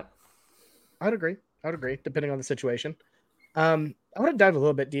saying that. I'd agree, depending on the situation. I want to dive a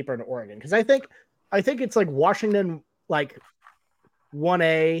little bit deeper into Oregon because I think it's like Washington like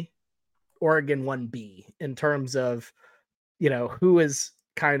 1A, Oregon 1B in terms of who is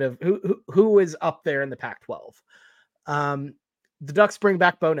kind of who is up there in the Pac-12. The Ducks bring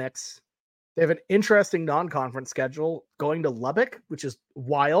back Bo Nix. They have an interesting non-conference schedule going to Lubbock, which is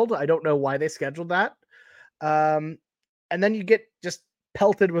wild. I don't know why they scheduled that. And then you get just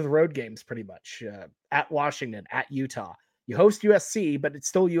pelted with road games pretty much at Washington, at Utah. You host USC, but it's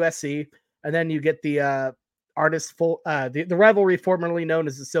still USC. And then you get the the rivalry formerly known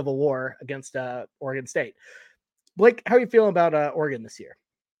as the Civil War against Oregon State. Blake, how are you feeling about Oregon this year?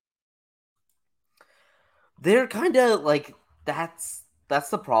 They're kind of like that's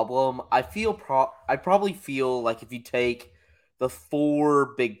the problem. I probably feel like if you take the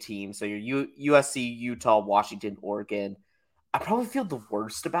four big teams, so your USC, Utah, Washington, Oregon, I probably feel the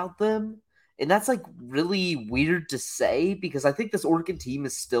worst about them. And that's like really weird to say because I think this Oregon team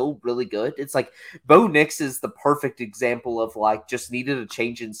is still really good. It's like Bo Nix is the perfect example of like just needed a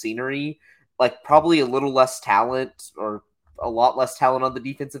change in scenery, like probably a little less talent or a lot less talent on the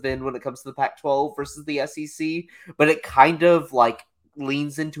defensive end when it comes to the Pac-12 versus the SEC, but it kind of like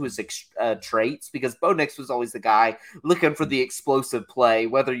leans into his traits because Bo Nix was always the guy looking for the explosive play,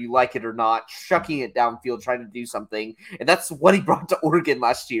 whether you like it or not, shucking it downfield, trying to do something. And that's what he brought to Oregon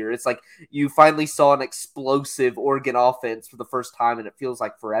last year. It's like you finally saw an explosive Oregon offense for the first time, and it feels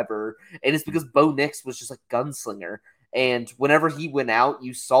like forever. And it's because Bo Nix was just a gunslinger. And whenever he went out,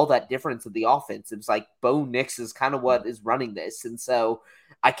 you saw that difference in the offense. It was like Bo Nix is kind of what is running this. And so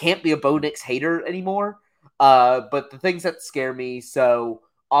I can't be a Bo Nix hater anymore. But the things that scare me, so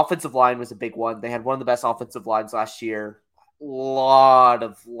offensive line was a big one. They had one of the best offensive lines last year. A lot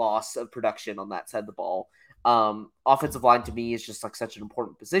of loss of production on that side of the ball. Offensive line to me is just like such an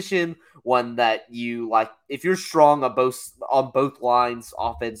important position, one that you like. If you're strong on both lines,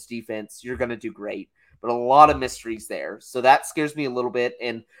 offense, defense, you're going to do great. But a lot of mysteries there. So that scares me a little bit.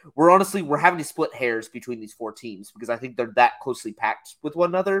 And we're having to split hairs between these four teams because I think they're that closely packed with one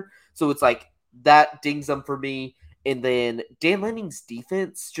another. So it's like that dings them for me. And then Dan Lanning's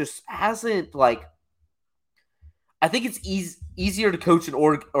defense just hasn't like, I think it's easier to coach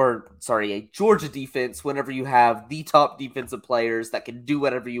a Georgia defense whenever you have the top defensive players that can do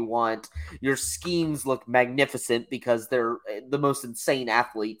whatever you want. Your schemes look magnificent because they're the most insane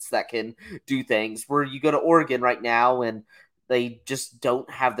athletes that can do things. Where you go to Oregon right now and they just don't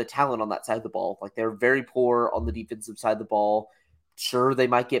have the talent on that side of the ball. Like they're very poor on the defensive side of the ball. Sure, they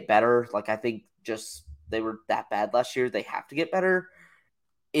might get better. Like I think just they were that bad last year. They have to get better.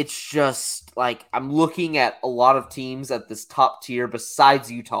 It's just like I'm looking at a lot of teams at this top tier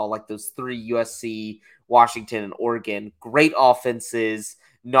besides Utah, like those three USC, Washington, and Oregon. Great offenses,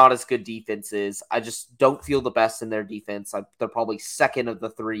 not as good defenses. I just don't feel the best in their defense. They're probably second of the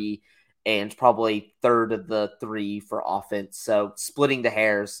three and probably third of the three for offense. So splitting the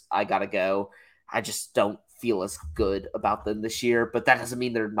hairs, I got to go. I just don't feel as good about them this year. But that doesn't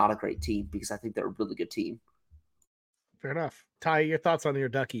mean they're not a great team, because I think they're a really good team. Fair enough. Ty, your thoughts on your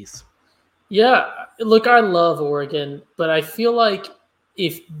Duckies? Yeah, look, I love Oregon, but I feel like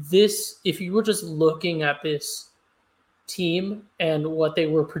if you were just looking at this team and what they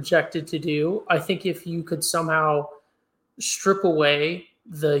were projected to do, I think if you could somehow strip away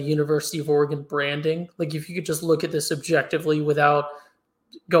the University of Oregon branding, like if you could just look at this objectively without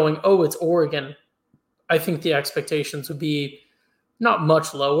going, oh, it's Oregon, I think the expectations would be not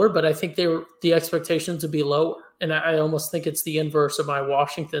much lower, but I think the expectations would be lower. And I almost think it's the inverse of my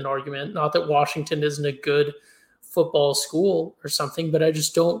Washington argument. Not that Washington isn't a good football school or something, but I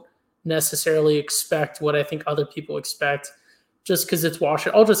just don't necessarily expect what I think other people expect just because it's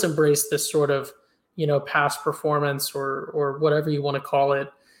Washington. I'll just embrace this sort of, past performance or whatever you want to call it,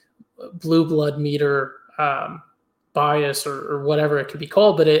 blue blood meter bias or whatever it could be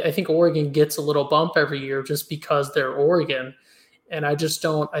called. But I think Oregon gets a little bump every year just because they're Oregon. And I just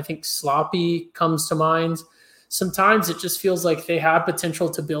don't, I think sloppy comes to mind. Sometimes it just feels like they have potential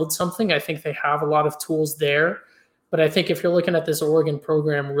to build something. I think they have a lot of tools there. But I think if you're looking at this Oregon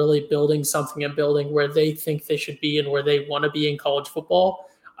program really building something and building where they think they should be and where they want to be in college football,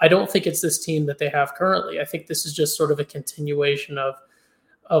 I don't think it's this team that they have currently. I think this is just sort of a continuation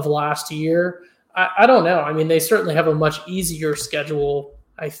of last year. I don't know. I mean, they certainly have a much easier schedule,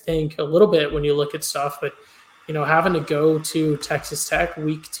 I think, a little bit when you look at stuff. But, having to go to Texas Tech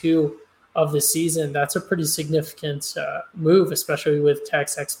week 2 of the season, that's a pretty significant move, especially with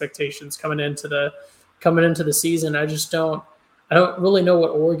Tech's expectations coming into the season. I don't really know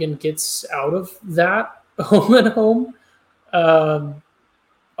what Oregon gets out of that home and home.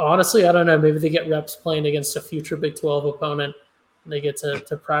 Honestly, I don't know. Maybe they get reps playing against a future Big 12 opponent. And they get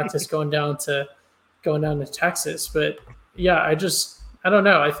to practice going down to Texas. But yeah, I don't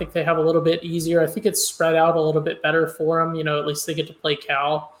know. I think they have a little bit easier. I think it's spread out a little bit better for them. At least they get to play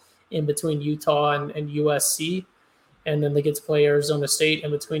Cal in between Utah and USC. And then they get to play Arizona State in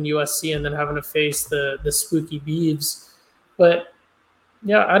between USC and then having to face the spooky Beavs. But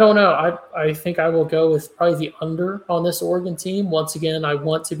yeah, I don't know. I think I will go with probably the under on this Oregon team. Once again, I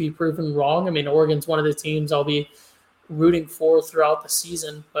want to be proven wrong. I mean, Oregon's one of the teams I'll be rooting for throughout the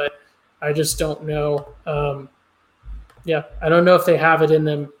season, but I just don't know. I don't know if they have it in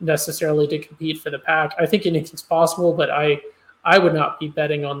them necessarily to compete for the Pac. I think anything's possible, but I would not be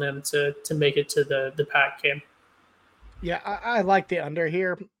betting on them to make it to the Pac game. Yeah, I like the under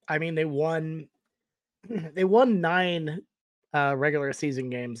here. I mean, they won 9 regular season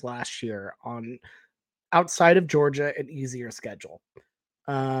games last year on outside of Georgia, an easier schedule.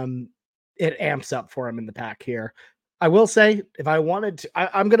 It amps up for them in the Pac here. I will say, if I wanted to,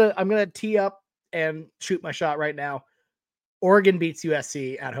 I'm gonna tee up and shoot my shot right now. Oregon beats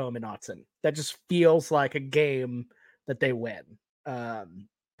USC at home in Autzen. That just feels like a game that they win.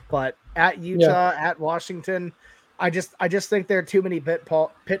 But at Utah, at Washington, I just think there are too many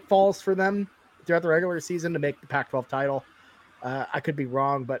pitfalls for them throughout the regular season to make the Pac-12 title. I could be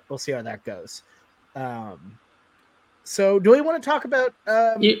wrong, but we'll see how that goes. So do we want to talk about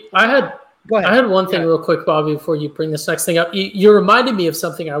I had one thing real quick, Bobby, before you bring this next thing up. You reminded me of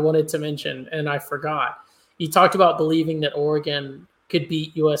something I wanted to mention, and I forgot. You talked about believing that Oregon could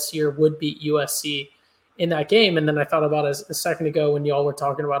beat USC or would beat USC in that game, and then I thought about it a second ago when y'all were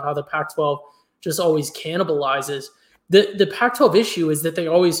talking about how the Pac-12 just always cannibalizes. The Pac-12 issue is that they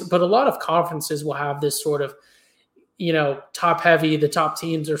always, but a lot of conferences will have this sort of, top heavy, the top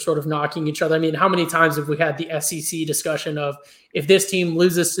teams are sort of knocking each other. I mean, how many times have we had the SEC discussion of if this team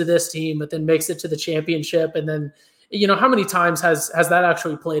loses to this team, but then makes it to the championship? And then, how many times has that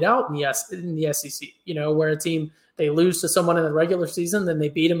actually played out in the SEC, where a team, they lose to someone in the regular season, then they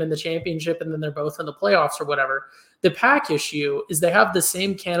beat them in the championship, and then they're both in the playoffs or whatever. The Pac issue is they have the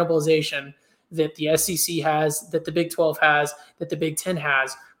same cannibalization that the SEC has, that the Big 12 has, that the Big 10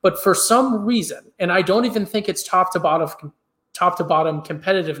 has. But for some reason, and I don't even think it's top to bottom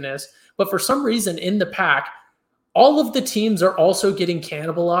competitiveness, but for some reason in the Pac, all of the teams are also getting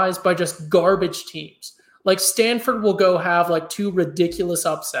cannibalized by just garbage teams. Like Stanford will go have like 2 ridiculous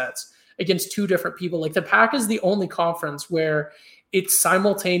upsets against 2 different people. Like the Pac is the only conference where it's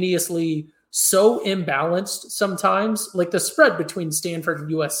simultaneously so imbalanced sometimes. Like the spread between Stanford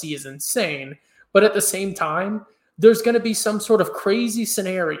and USC is insane, but at the same time, there's going to be some sort of crazy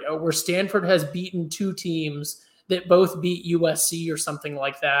scenario where Stanford has beaten 2 teams that both beat USC or something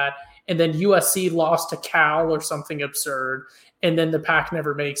like that. And then USC lost to Cal or something absurd. And then the Pac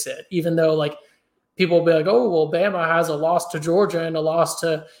never makes it, even though like people will be like, oh, well, Bama has a loss to Georgia and a loss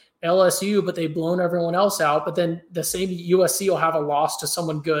to LSU, but they've blown everyone else out. But then the same USC will have a loss to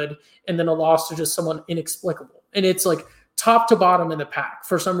someone good and then a loss to just someone inexplicable. And it's like top to bottom in the pack.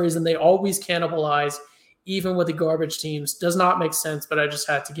 For some reason, they always cannibalize, even with the garbage teams. Does not make sense, but I just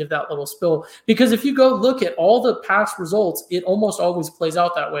had to give that little spill. Because if you go look at all the past results, it almost always plays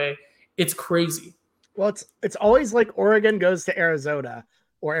out that way. It's crazy. Well, it's always like Oregon goes to Arizona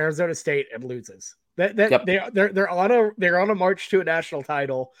or Arizona State and loses. Yep. They're on a march to a national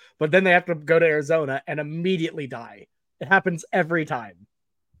title, but then they have to go to Arizona and immediately die. It happens every time.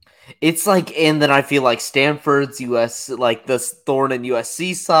 It's like, and then I feel like Stanford's US, like the thorn in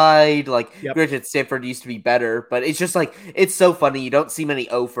USC side, like granted Stanford used to be better, but it's just like, it's so funny. You don't see many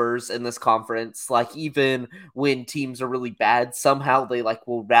offers in this conference. Like even when teams are really bad, somehow they like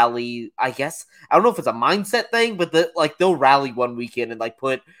will rally. I guess, I don't know if it's a mindset thing, but they'll rally one weekend and like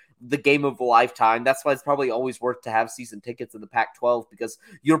put the game of a lifetime. That's why it's probably always worth to have season tickets in the Pac-12 because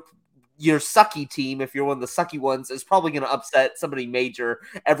your sucky team, if you're one of the sucky ones, is probably going to upset somebody major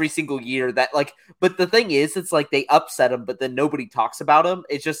every single year. That like, but the thing is, it's like they upset them, but then nobody talks about them.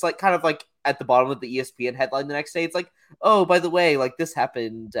 It's just like kind of like at the bottom of the ESPN headline the next day. It's like, oh, by the way, like this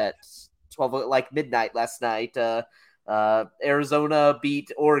happened at 12, like midnight last night. Arizona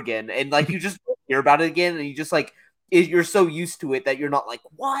beat Oregon, and like you just hear about it again, and you just like. You're so used to it that you're not like,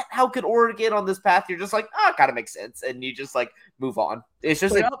 what? How could Oregon on this path? You're just like, it kind of makes sense. And you just like move on. It's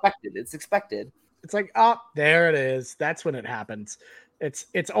just expected. It's expected. It's like, there it is. That's when it happens.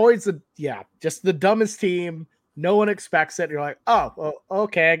 It's always just the dumbest team. No one expects it. You're like, oh, well,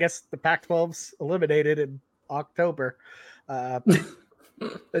 okay. I guess the Pac-12's eliminated in October.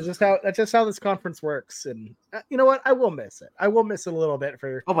 That's just how this conference works. And you know what? I will miss it. I will miss it a little bit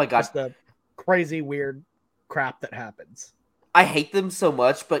for oh my god, just the crazy weird crap that happens. I hate them so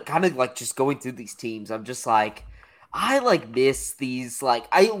much, but kind of like just going through these teams, I'm just like, I like miss these. Like,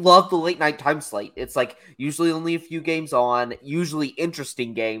 I love the late night time slate. It's like usually only a few games on, usually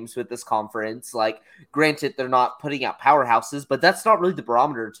interesting games with this conference. Like, granted, they're not putting out powerhouses, but that's not really the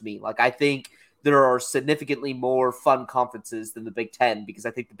barometer to me. Like, I think there are significantly more fun conferences than the Big Ten because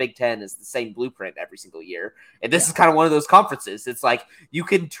I think the Big Ten is the same blueprint every single year. And this is kind of one of those conferences. It's like you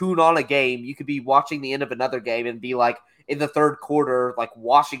can tune on a game. You could be watching the end of another game and be like, in the third quarter, like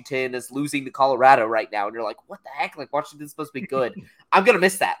Washington is losing to Colorado right now. And you're like, what the heck? Like Washington's supposed to be good. I'm going to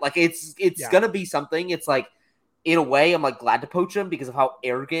miss that. Like it's going to be something. It's like, in a way, I'm like glad to poach them because of how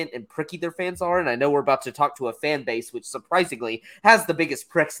arrogant and pricky their fans are. And I know we're about to talk to a fan base, which surprisingly has the biggest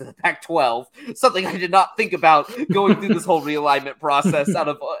pricks in the Pac-12. Something I did not think about going through this whole realignment process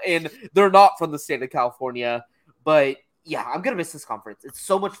and they're not from the state of California, but yeah, I'm going to miss this conference. It's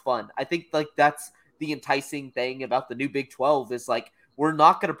so much fun. I think like that's the enticing thing about the new Big 12 is like, we're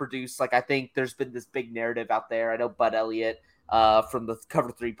not going to produce, like, I think there's been this big narrative out there. I know Bud Elliott, from the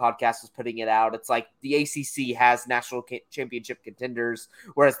Cover 3 podcast was putting it out. It's like the ACC has national championship contenders,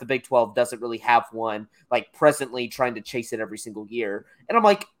 whereas the Big 12 doesn't really have one, like presently trying to chase it every single year. And I'm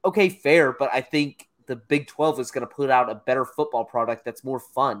like, okay, fair, but I think the Big 12 is going to put out a better football product that's more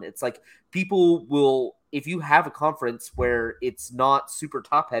fun. It's like people will, if you have a conference where it's not super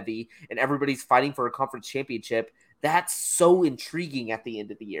top heavy and everybody's fighting for a conference championship, that's so intriguing at the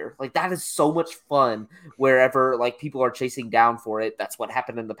end of the year. Like that is so much fun wherever like people are chasing down for it. That's what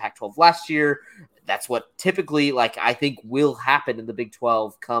happened in the Pac-12 last year. That's what typically like I think will happen in the Big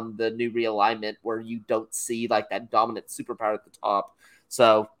 12 come the new realignment where you don't see like that dominant superpower at the top.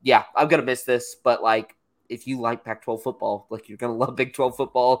 So yeah, I'm going to miss this, but like if you like Pac-12 football, like you're going to love Big 12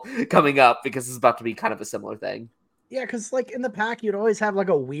 football coming up because it's about to be kind of a similar thing. Yeah, because like in the Pac, you'd always have like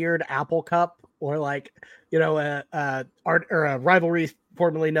a weird Apple Cup or like, you know, a rivalry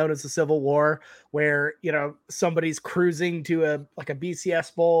formerly known as the Civil War, where, you know, somebody's cruising to a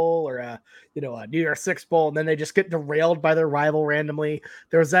BCS bowl or a New Year's Six bowl, and then they just get derailed by their rival randomly.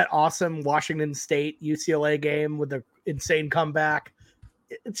 There was that awesome Washington State UCLA game with the insane comeback.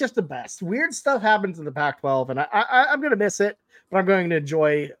 It's just the best. Weird stuff happens in the Pac-12, and I'm going to miss it, but I'm going to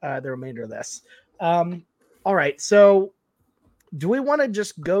enjoy the remainder of this. All right, so do we want to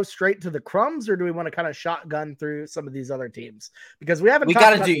just go straight to the crumbs, or do we want to kind of shotgun through some of these other teams? Because we got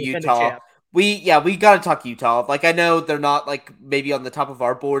to do Utah. We got to talk Utah. Like I know they're not like maybe on the top of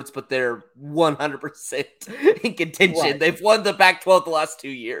our boards, but they're 100% in contention. Right. They've won the Pac-12 the last 2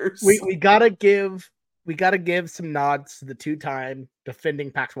 years. We gotta give some nods to the two-time defending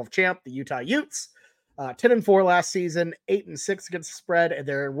Pac-12 champ, the Utah Utes. 10-4 last season, 8-6 against the spread, and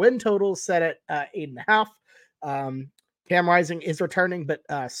their win total set at 8.5. Cam Rising is returning,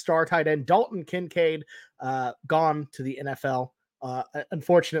 but star tight end Dalton Kincaid gone to the NFL.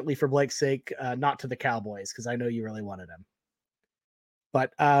 Unfortunately for Blake's sake, not to the Cowboys, because I know you really wanted him.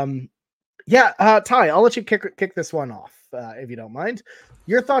 But yeah, Ty, I'll let you kick this one off if you don't mind.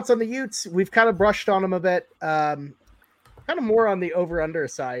 Your thoughts on the Utes? We've kind of brushed on them a bit. Kind of more on the over/under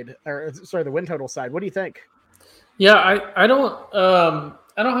side, or sorry, the win total side. What do you think? Yeah, I don't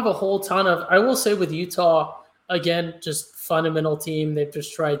have a whole ton of. I will say with Utah again, just fundamental team. They've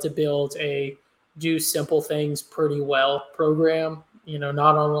just tried to build a do simple things pretty well program. You know,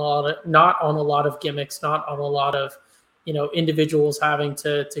 not on a lot of gimmicks, not on a lot of individuals having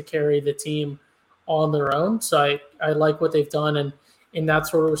to carry the team on their own. So I like what they've done, and in that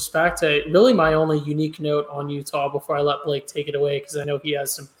sort of respect, really my only unique note on Utah before I let Blake take it away, because I know he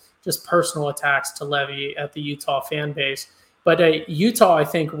has some just personal attacks to levy at the Utah fan base. But Utah, I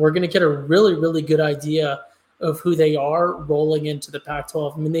think we're going to get a really, really good idea of who they are rolling into the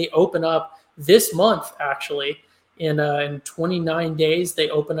Pac-12. I mean, they open up this month, actually. In 29 days, they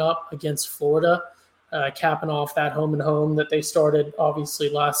open up against Florida, capping off that home and home that they started, obviously,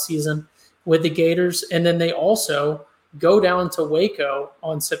 last season with the Gators. And then they also go down to Waco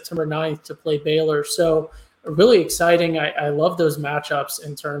on September 9th to play Baylor. So really exciting. I love those matchups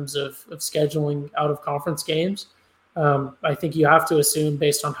in terms of scheduling out of conference games. I think you have to assume,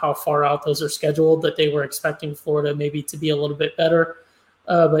 based on how far out those are scheduled, that they were expecting Florida maybe to be a little bit better.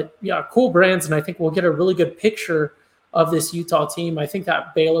 But yeah, cool brands, and I think we'll get a really good picture of this Utah team. I think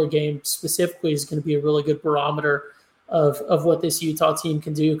that Baylor game specifically is going to be a really good barometer of what this Utah team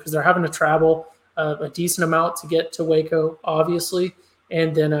can do, because they're having to travel a decent amount to get to Waco, obviously.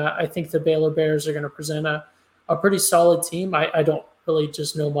 And then I think the Baylor Bears are going to present a pretty solid team. I don't really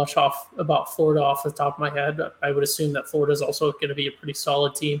just know much about Florida off the top of my head. I would assume that Florida is also going to be a pretty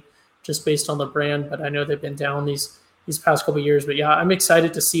solid team just based on the brand, but I know they've been down these past couple of years. But yeah, I'm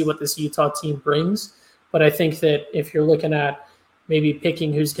excited to see what this Utah team brings. But I think that if you're looking at maybe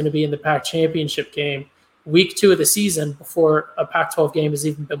picking who's going to be in the Pac championship game, week 2 of the season, before a Pac-12 game has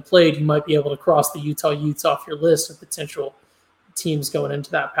even been played, you might be able to cross the Utah Utes off your list of potential teams going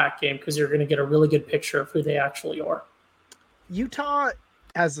into that Pac game, because you're going to get a really good picture of who they actually are. Utah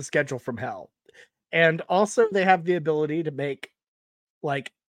has a schedule from hell, and also they have the ability to make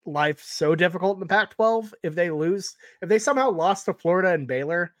like life so difficult in the Pac-12 if they somehow lost to Florida and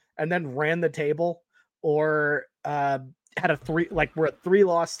Baylor and then ran the table, or had we're a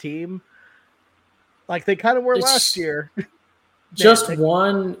 3-loss team like they kind of were last year.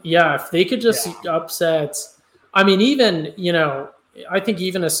 One, yeah, if they could just upset. I mean, even, I think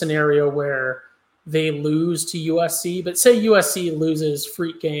even a scenario where they lose to USC, but say USC loses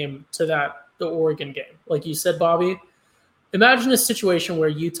freak game to the Oregon game, like you said, Bobby. Imagine a situation where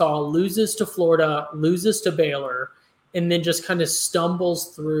Utah loses to Florida, loses to Baylor, and then just kind of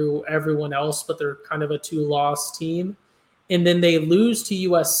stumbles through everyone else, but they're kind of a 2-loss team. And then they lose to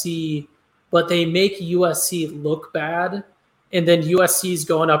USC, but they make USC look bad. And then USC is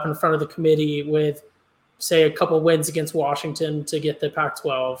going up in front of the committee with, say, a couple wins against Washington to get the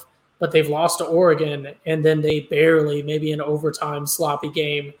Pac-12, but they've lost to Oregon, and then they barely, maybe in overtime, sloppy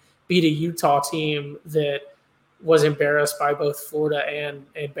game, beat a Utah team that was embarrassed by both Florida and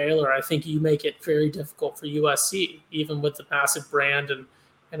Baylor. I think you make it very difficult for USC, even with the massive brand and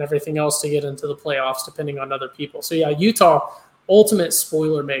everything else, to get into the playoffs, depending on other people. So yeah, Utah, ultimate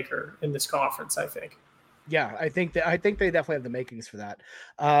spoiler maker in this conference, I think. Yeah, I think they definitely have the makings for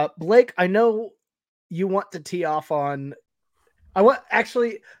that. Blake, I know you want to tee off on. I'll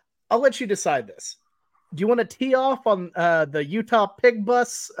let you decide this. Do you want to tee off on the Utah Pig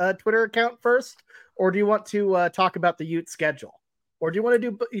Bus Twitter account first, or do you want to talk about the Ute schedule, or do you want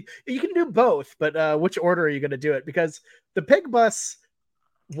to do? You can do both, but which order are you going to do it? Because the Pig Bus.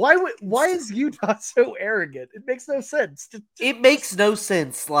 Why is Utah so arrogant? It makes no sense. It makes no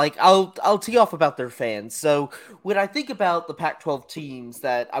sense. Like, I'll tee off about their fans. So when I think about the Pac-12 teams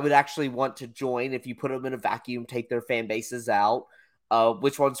that I would actually want to join, if you put them in a vacuum, take their fan bases out,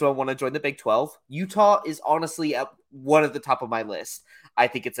 which ones do I want to join the Big 12? Utah is honestly at one at the top of my list. I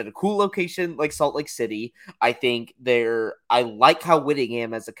think it's at a cool location like Salt Lake City. I like how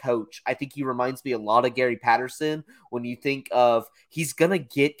Whittingham as a coach. I think he reminds me a lot of Gary Patterson when you think of he's going to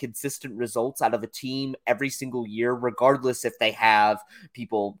get consistent results out of a team every single year, regardless if they have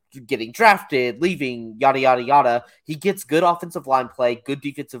people getting drafted, leaving, yada, yada, yada. He gets good offensive line play, good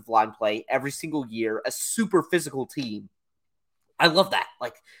defensive line play every single year, a super physical team. I love that.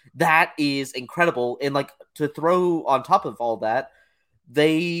 Like, that is incredible. And like, to throw on top of all that,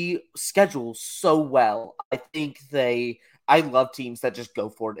 they schedule so well. I love teams that just go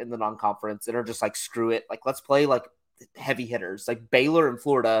for it in the non-conference and are just like, screw it. Like, let's play like heavy hitters, like Baylor and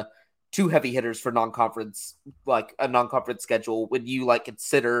Florida, 2 heavy hitters for non-conference, like a non-conference schedule. When you like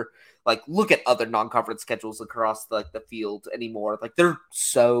consider Like, look at other non-conference schedules across the field anymore. Like, they're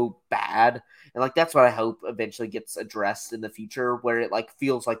so bad. And like that's what I hope eventually gets addressed in the future, where it like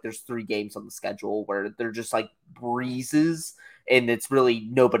feels like there's 3 games on the schedule where they're just like breezes and it's really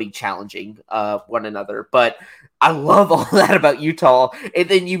nobody challenging one another. But I love all that about Utah. And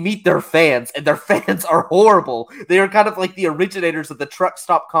then you meet their fans, and their fans are horrible. They are kind of like the originators of the truck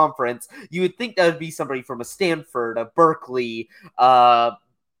stop conference. You would think that would be somebody from a Stanford, a Berkeley,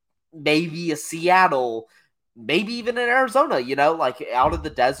 maybe a Seattle, maybe even in Arizona, like out of the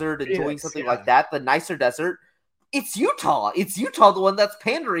desert, enjoying something like that, the nicer desert. It's Utah. It's Utah, the one that's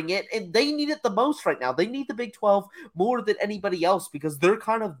pandering it, and they need it the most right now. They need the Big 12 more than anybody else because they're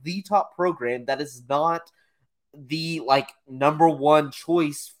kind of the top program that is not the like number one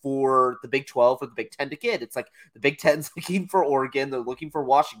choice for the Big 12 or the Big 10 to get. It's like the Big 10's looking for Oregon, they're looking for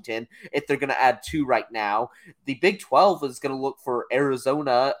Washington if they're going to add 2 right now. The Big 12 is going to look for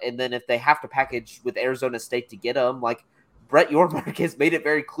Arizona, and then if they have to package with Arizona State to get them, like Brett Yormark has made it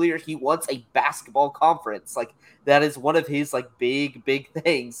very clear he wants a basketball conference. Like that is one of his like big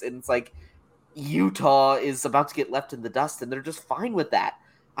things, and it's like Utah is about to get left in the dust, and they're just fine with that.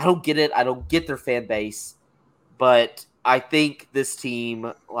 I don't get it. I don't get their fan base. But I think this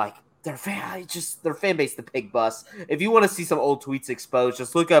team, like their fan base, the pig bus. If you want to see some old tweets exposed,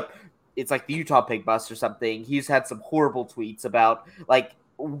 just look up. It's like the Utah pig bus or something. He's had some horrible tweets about like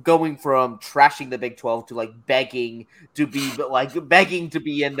going from trashing the Big 12 to like begging to be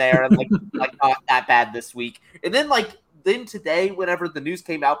in there and like not that bad this week. And then today, whenever the news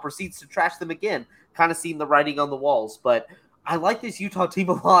came out, proceeds to trash them again. Kind of seeing the writing on the walls, but. I like this Utah team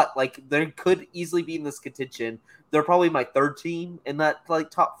a lot. Like they could easily be in this contention. They're probably my 3rd team in that like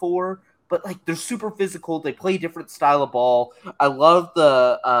top 4, but like they're super physical. They play a different style of ball. I love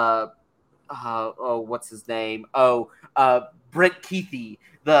the what's his name? Brent Keithy,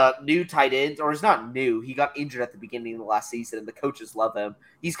 the new tight end, or he's not new. He got injured at the beginning of the last season, and the coaches love him.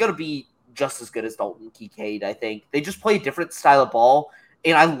 He's going to be just as good as Dalton Kincaid, I think. They just play a different style of ball.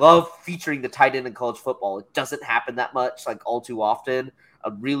 And I love featuring the tight end in college football. It doesn't happen that much, like all too often.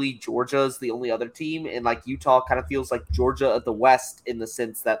 Really, Georgia is the only other team, and like Utah kind of feels like Georgia of the West in the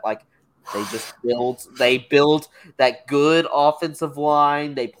sense that like they build that good offensive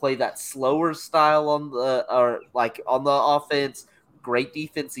line. They play that slower style on the offense. Great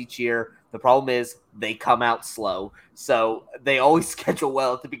defense each year. The problem is they come out slow. So they always schedule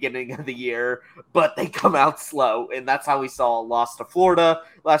well at the beginning of the year, but they come out slow. And that's how we saw a loss to Florida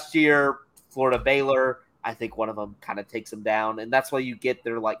last year, Florida Baylor. I think one of them kind of takes them down. And that's why you get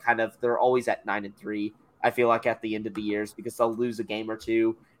they're always at 9-3. I feel like at the end of the years because they'll lose a game or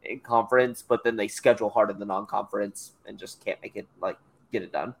two in conference, but then they schedule hard in the non-conference and just can't make it get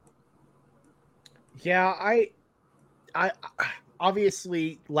it done. Yeah, I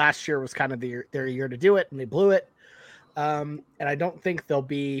obviously last year was kind of their year to do it, and they blew it. And I don't think they'll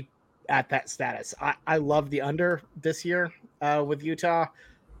be at that status. I love the under this year with Utah.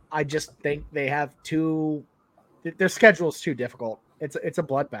 I just think they have their schedule is too difficult. It's a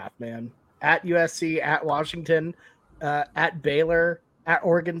bloodbath, man. At USC, at Washington, at Baylor, at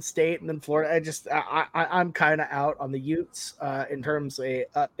Oregon State, and then Florida. I'm kind of out on the Utes in terms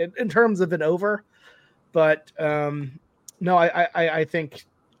of an over, but no, I think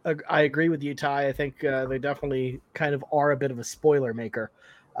I agree with Utah. I think they definitely kind of are a bit of a spoiler maker,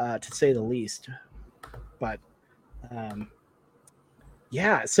 to say the least. But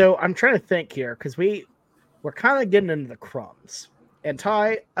yeah, so I'm trying to think here because we're kind of getting into the crumbs. And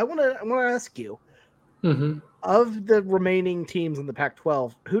Ty, I want to ask you, of the remaining teams in the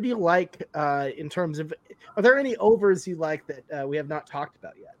Pac-12, who do you like in terms of? Are there any overs you like that we have not talked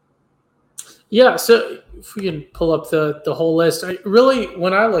about yet? Yeah, so if we can pull up the whole list,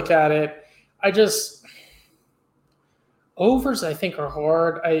 when I look at it, overs I think are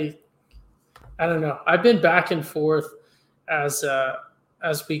hard. I don't know. I've been back and forth as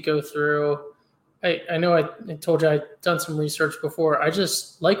we go through. I know I told you I'd done some research before. I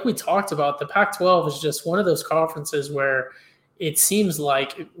just, like we talked about, the Pac-12 is just one of those conferences where it seems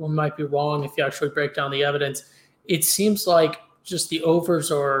like, we might be wrong if you actually break down the evidence, it seems like just the overs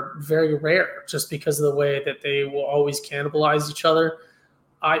are very rare just because of the way that they will always cannibalize each other.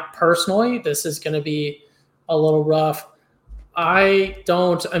 This is going to be a little rough. Very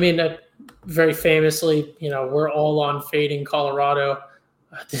famously, we're all on fading Colorado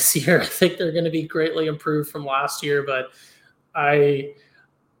this year. I think they're going to be greatly improved from last year, but I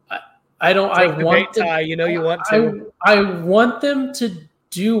want them to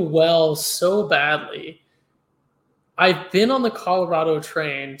do well so badly. I've been on the Colorado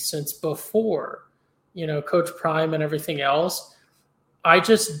train since before, Coach Prime and everything else. I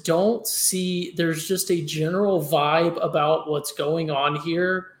just don't see, there's just a general vibe about what's going on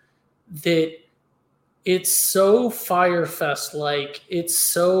here that it's so Firefest like. It's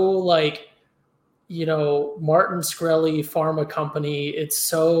so like, Martin Shkreli Pharma Company. It's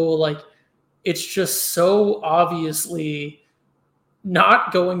so like, it's just so obviously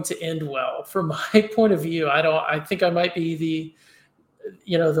not going to end well from my point of view. I think I might be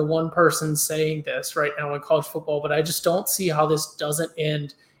the one person saying this right now in college football, but I just don't see how this doesn't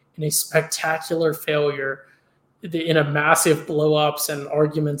end in a spectacular failure, in a massive blow ups and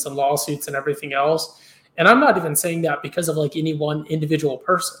arguments and lawsuits and everything else. And I'm not even saying that because of like any one individual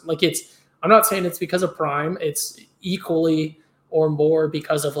person. I'm not saying it's because of Prime. It's equally or more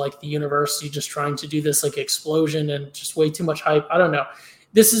because of like the university just trying to do this like explosion and just way too much hype. I don't know.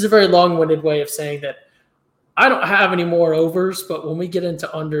 This is a very long-winded way of saying that I don't have any more overs, but when we get into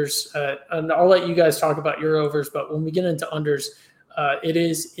unders, and I'll let you guys talk about your overs, but when we get into unders, it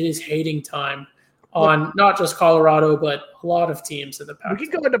is hating time on not just Colorado, but a lot of teams in the Pac-12. We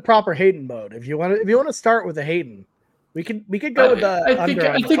can go into proper Hayden mode if you want to. If you want to start with a Hayden, we could go with the. I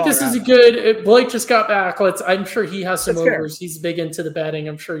think this is a good. Blake just got back. I'm sure he has some overs. He's big into the betting.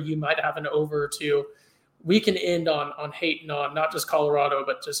 I'm sure you might have an over or two. We can end on hating on not just Colorado,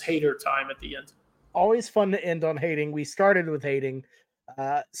 but just hater time at the end. Always fun to end on hating. We started with hating,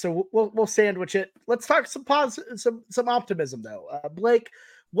 so we'll sandwich it. Let's talk some optimism though. Blake,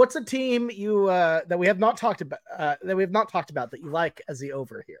 what's a team you that we have not talked about that you like as the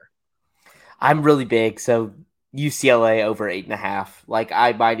over here? I'm really big, so UCLA over 8.5. Like,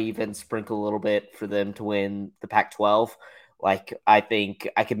 I might even sprinkle a little bit for them to win the Pac-12. Like, I think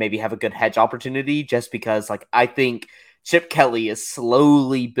I could maybe have a good hedge opportunity just because, like, I think Chip Kelly is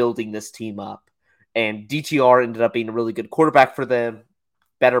slowly building this team up. And DTR ended up being a really good quarterback for them,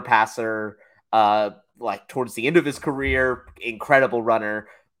 better passer, like towards the end of his career, incredible runner.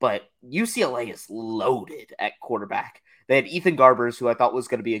 But UCLA is loaded at quarterback. They had Ethan Garbers, who I thought was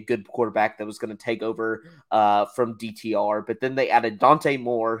going to be a good quarterback that was going to take over from DTR. But then they added Dante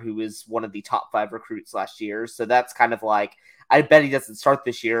Moore, who is one of the top 5 recruits last year. So that's kind of like, I bet he doesn't start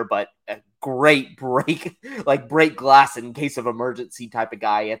this year, but a great break glass in case of emergency type of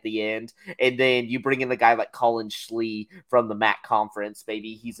guy at the end. And then you bring in a guy like Colin Schlee from the MAC conference.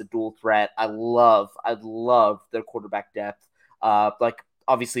 Maybe he's a dual threat. I love their quarterback depth.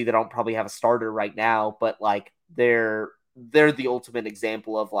 Obviously they don't probably have a starter right now, but like they're the ultimate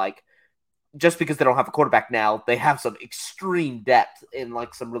example of like, just because they don't have a quarterback now, they have some extreme depth in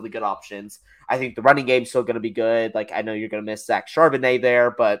like some really good options. I think the running game's still going to be good. Like, I know you're going to miss Zach Charbonnet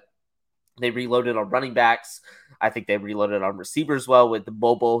there, but they reloaded on running backs. I think they reloaded on receivers well with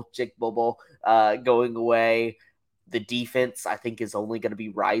the Jake Bobo going away. The defense, I think, is only going to be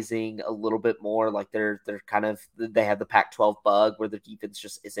rising a little bit more. Like they have the Pac-12 bug where the defense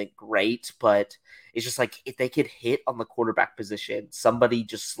just isn't great, but it's just like if they could hit on the quarterback position, somebody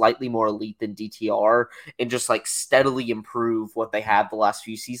just slightly more elite than DTR and just like steadily improve what they have the last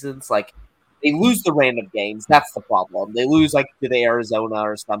few seasons. Like they lose the random games. That's the problem. They lose like to the Arizona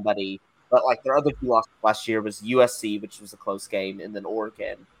or somebody, but like their other 2 losses last year was USC, which was a close game, and then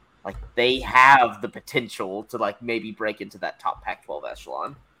Oregon. Like, they have the potential to, like, maybe break into that top Pac-12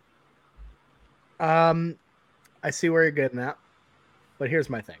 echelon. I see where you're getting at, but here's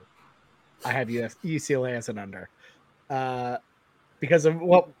my thing. I have UCLA as an under.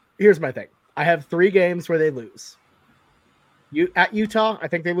 Here's my thing. I have 3 games where they lose. At Utah, I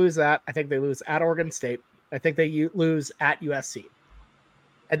think they lose that. I think they lose at Oregon State. I think they lose at USC.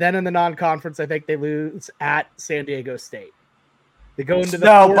 And then in the non-conference, I think they lose at San Diego State. They go into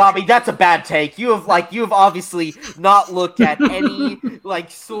Bobby, that's a bad take. You have obviously not looked at any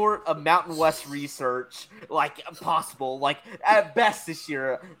like sort of Mountain West research like possible. Like at best this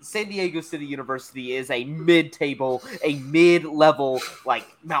year, San Diego City University is a mid-table, a mid-level like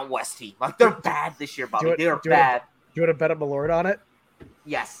Mountain West team. Like they're bad this year, Bobby. They're bad. Do you want to bet a Malort on it?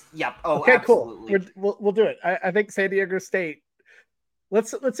 Yes. Yep. Oh, okay, absolutely. Cool. We'll do it. I think San Diego State.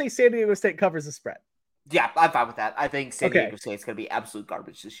 Let's say San Diego State covers the spread. Yeah, I'm fine with that. I think San Diego State's going to be absolute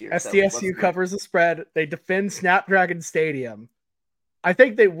garbage this year. SDSU covers the spread. They defend Snapdragon Stadium. I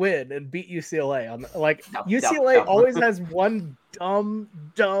think they win and beat UCLA. UCLA always has one dumb,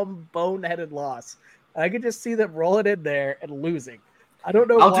 boneheaded loss. I could just see them rolling in there and losing. I don't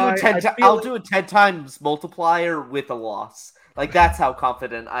know why. I'll do a 10 times multiplier with a loss. Like, that's how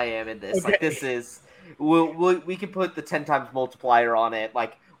confident I am in this. Okay. Like, this is... We can put the 10 times multiplier on it.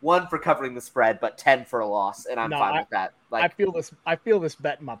 Like, 1 for covering the spread, but 10 for a loss, and I'm fine with that. I feel this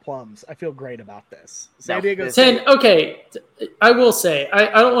bet in my plums. I feel great about this. San No, Diego this- State. 10. Okay, I will say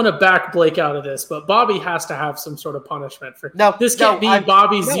I don't want to back Blake out of this, but Bobby has to have some sort of punishment for this. Can't be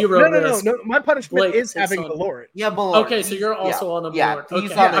Bobby zero risk. No. My punishment Blake is having on- Malort. Yeah, Malort. Okay, so you're also on the Yeah, Malort.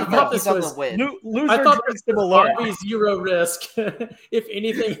 he's Okay, on the, I thought he's this on was the win. Loser I thought drinks this the was Malort. Bobby zero risk. If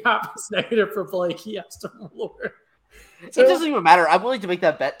anything happens negative for Blake, he has to Malort. It doesn't even matter. I'm willing to make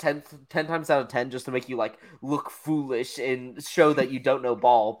that bet 10 times out of 10 just to make you like look foolish and show that you don't know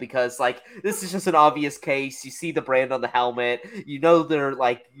ball, because like this is just an obvious case. You see the brand on the helmet. You know they're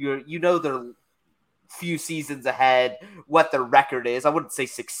like they're few seasons ahead, what their record is. I wouldn't say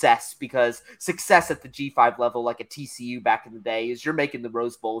success, because success at the G5 level, like a TCU back in the day, is you're making the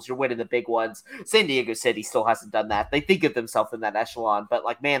Rose Bowls, you're winning the big ones. San Diego City still hasn't done that. They think of themselves in that echelon, but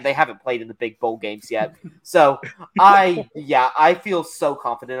like, man, they haven't played in the big bowl games yet. So I feel so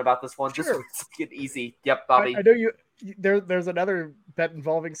confident about this one. Sure. Just it's get easy. Yep, Bobby. I know you. There's another bet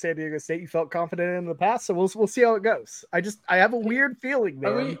involving San Diego State you felt confident in the past, so we'll see how it goes. I have a weird feeling,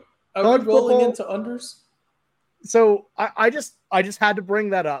 man. Are we rolling into unders? So I just had to bring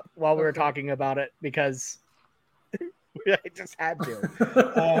that up while we were talking about it, because I just had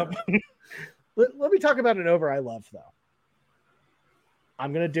to. Let me talk about an over I love, though.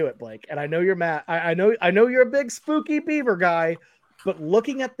 I'm gonna do it, Blake, and I know you're mad. I know you're a big spooky Beaver guy, but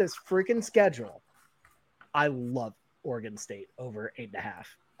looking at this freaking schedule, I love Oregon State over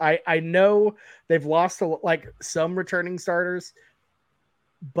 8.5. I know they've lost some returning starters,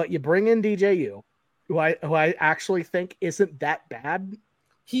 but you bring in DJU, who I actually think isn't that bad.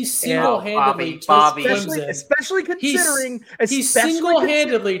 He single-handedly took Clemson. Especially considering he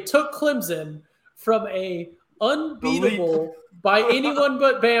single-handedly took Clemson from a unbeatable by anyone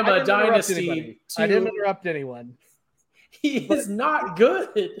but Bama dynasty to... I didn't interrupt anyone. He is not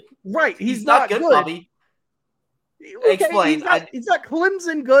good. Right, he's not good, Bobby. Okay, explain. He's not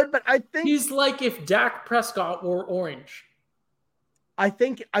Clemson good, but I think he's like if Dak Prescott were orange.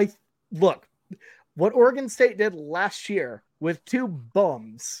 Look, what Oregon State did last year with 2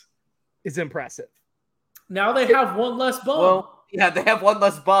 bums is impressive. Now they have one less bum. Well, yeah, they have one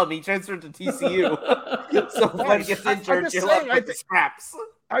less bum. He transferred to TCU. So when he gets injured, you're left with the scraps.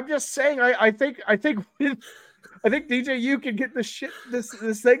 I'm just saying, I think DJU can get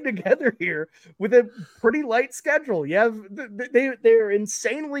this thing together here with a pretty light schedule. They're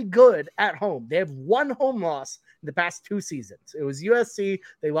insanely good at home. They have 1 home loss in the past 2 seasons. It was USC.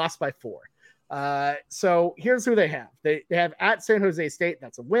 They lost by 4. So here's who they have. They have at San Jose State.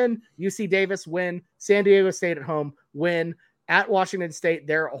 That's a win. UC Davis, win. San Diego State at home, win. At Washington State,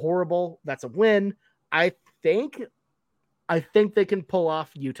 they're horrible. That's a win. I think they can pull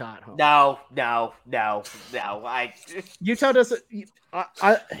off Utah at home. No. Utah doesn't.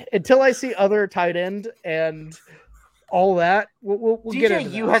 Until I see other tight end and all that, we'll get into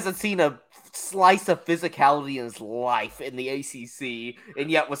that. DJU hasn't seen a slice of physicality in his life in the ACC, and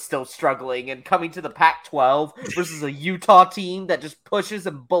yet was still struggling. And coming to the Pac-12 versus a Utah team that just pushes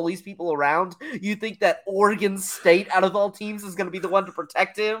and bullies people around, you think that Oregon State, out of all teams, is going to be the one to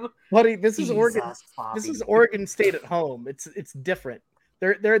protect him? Buddy, this is Oregon. Bobby. This is Oregon State at home. It's different.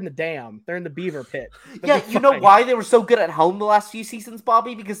 They're in the dam. They're in the beaver pit. Yeah, you know why they were so good at home the last few seasons,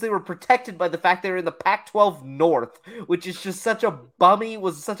 Bobby? Because they were protected by the fact they were in the Pac-12 North, which is just such a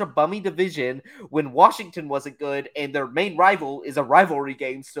bummy division when Washington wasn't good, and their main rival is a rivalry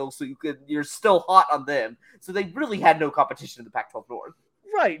game still, so you're still hot on them. So they really had no competition in the Pac-12 North.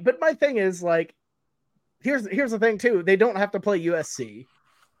 Right, but my thing is, like, here's the thing too. They don't have to play USC.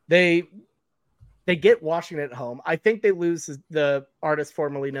 They get Washington at home. I think they lose the artist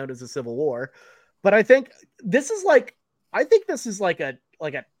formerly known as the Civil War, but I think this is like a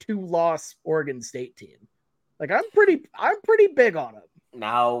 2-loss Oregon State team. Like I'm pretty big on them.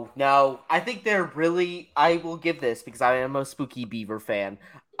 No. I think I will give this because I am a Spooky Beaver fan.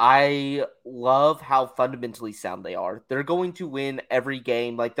 I love how fundamentally sound they are. They're going to win every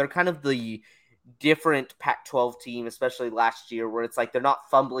game. Like they're kind of the different Pac-12 team, especially last year, where it's like they're not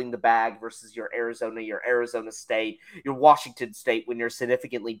fumbling the bag versus your Arizona State, your Washington State when you're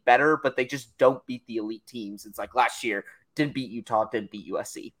significantly better, but they just don't beat the elite teams. It's like last year, didn't beat Utah, didn't beat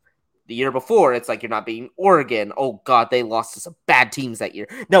USC. The year before, it's like you're not beating Oregon. Oh, God, they lost to some bad teams that year.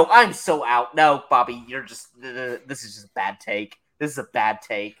 No, I'm so out. No, Bobby, this is just a bad take. This is a bad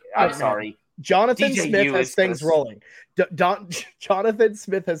take. I'm sorry. Jonathan Smith has things rolling. Jonathan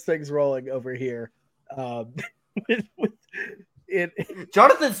Smith has things rolling over here.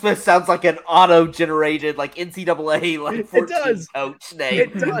 Jonathan Smith sounds like an auto-generated, like NCAA, like 14 coach name.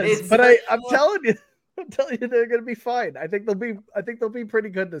 It does, but I'm I'm telling you, they're going to be fine. I think they'll be pretty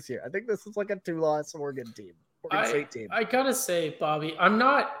good this year. I think this is like a 2-loss Oregon State team. I gotta say, Bobby, I'm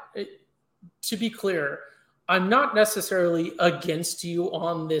not. To be clear, I'm not necessarily against you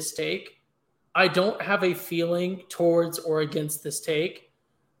on this take. I don't have a feeling towards or against this take,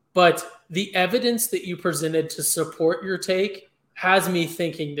 but the evidence that you presented to support your take has me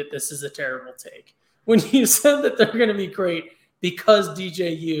thinking that this is a terrible take. When you said that they're going to be great because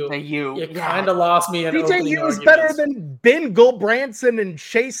DJU, you kind of lost me. DJU is better than Ben Gulbranson and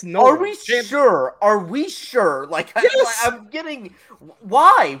Chase Nolan. Are we sure? Are we sure? Like, yes! I'm getting...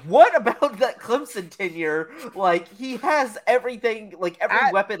 Why? What about that Clemson tenure? Like, he has everything, like,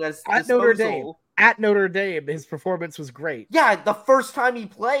 every weapon as disposal. At Notre Dame, his performance was great. Yeah, the first time he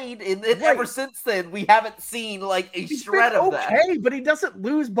played, and ever since then, we haven't seen, like, a shred of that. Okay, but he doesn't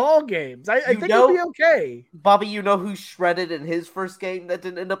lose ball games. I think he'll be okay. Bobby, you know who shredded in his first game that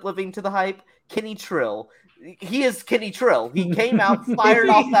didn't end up living to the hype? Kenny Trill. He is Kenny Trill. He came out, fired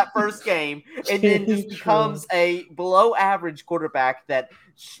off that first game, and then just becomes a below-average quarterback that,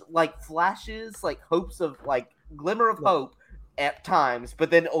 like, flashes, like, hopes of, like, glimmer of hope at times, but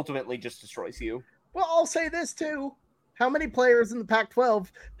then ultimately just destroys you. Well, I'll say this too. How many players in the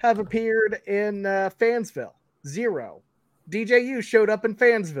Pac-12 have appeared in Fansville? 0. DJU showed up in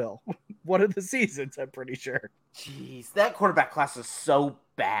Fansville one of the seasons, I'm pretty sure. Jeez, that quarterback class is so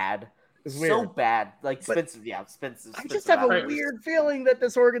bad. So bad. Like, Spencer. I just have a weird feeling that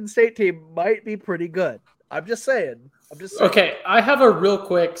this Oregon State team might be pretty good. I'm just saying. Okay, I have a real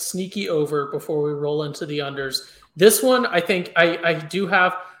quick sneaky over before we roll into the unders. This one, I think I do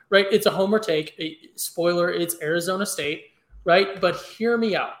have, right? It's a homer take. Spoiler, it's Arizona State, right? But hear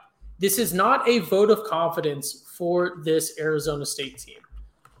me out. This is not a vote of confidence for this Arizona State team.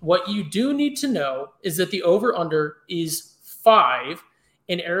 What you do need to know is that the over-under is 5,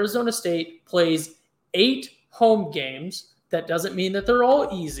 and Arizona State plays 8 home games. That doesn't mean that they're all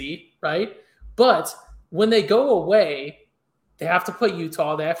easy, right? But when they go away, they have to play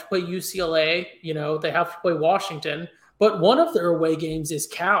Utah. They have to play UCLA. They have to play Washington. But one of their away games is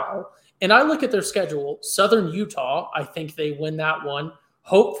Cal. And I look at their schedule. Southern Utah, I think they win that one,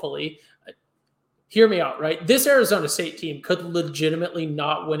 hopefully. Hear me out, right? This Arizona State team could legitimately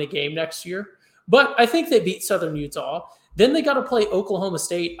not win a game next year. But I think they beat Southern Utah. Then they got to play Oklahoma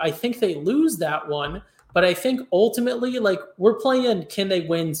State. I think they lose that one. But I think ultimately, like, we're playing, can they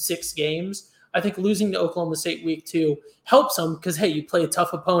win 6 games? I think losing to Oklahoma State week 2 helps them because, hey, you play a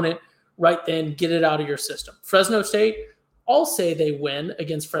tough opponent right then, get it out of your system. Fresno State, I'll say they win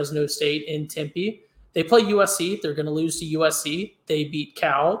against Fresno State in Tempe. They play USC. They're going to lose to USC. They beat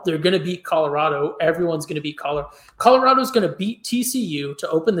Cal. They're going to beat Colorado. Everyone's going to beat Colorado. Colorado's going to beat TCU to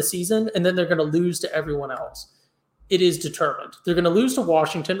open the season, and then they're going to lose to everyone else. It is determined. They're going to lose to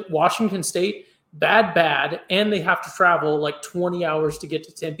Washington. Washington State, bad, and they have to travel like 20 hours to get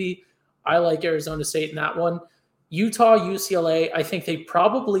to Tempe. I like Arizona State in that one. Utah, UCLA, I think they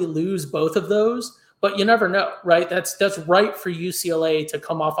probably lose both of those, but you never know, right? That's right for UCLA to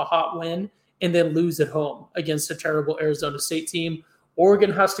come off a hot win and then lose at home against a terrible Arizona State team.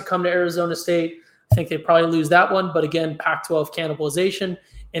 Oregon has to come to Arizona State. I think they probably lose that one, but again, Pac-12 cannibalization.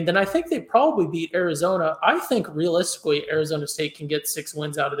 And then I think they probably beat Arizona. I think realistically, Arizona State can get 6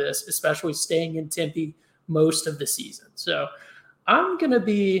 wins out of this, especially staying in Tempe most of the season. So I'm going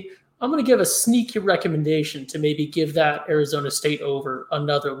to give a sneaky recommendation to maybe give that Arizona State over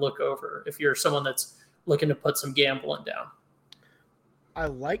another look over if you're someone that's looking to put some gambling down. I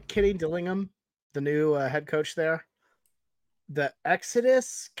like Kenny Dillingham, the new head coach there. The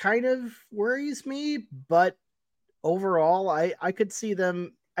exodus kind of worries me, but overall, I could see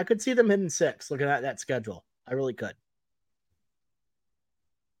them hitting 6 looking at that schedule. I really could.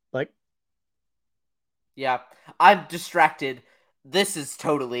 Like, yeah, I'm distracted. This is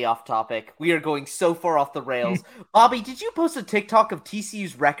totally off topic. We are going so far off the rails. Bobby, did you post a TikTok of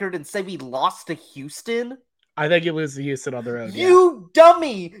TCU's record and say we lost to Houston? I think you lose to Houston on the road. You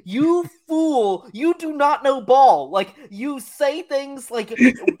dummy! You fool! You do not know ball. Like, you say things like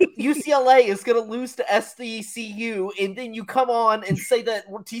UCLA is going to lose to SDCU, and then you come on and say that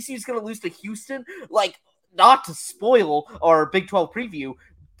TCU is going to lose to Houston. Like, not to spoil our Big 12 preview,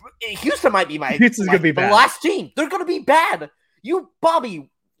 Houston might be Houston's going to be bad. Last team. They're going to be bad. You,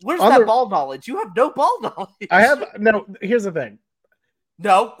 Bobby, where's that ball knowledge? You have no ball knowledge. Here's the thing.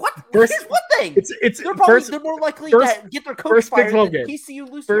 No, what? Here's one thing. They're more likely to get their coach fired than TCU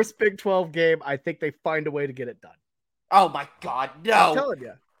lose. First Big 12 game, I think they find a way to get it done. Oh my God, no! I'm telling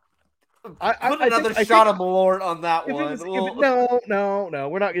you. Put another shot of Malort on that one. No,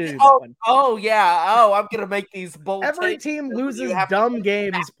 we're not going to do that one. Oh, yeah. Oh, I'm going to make these bold Every takes. team loses dumb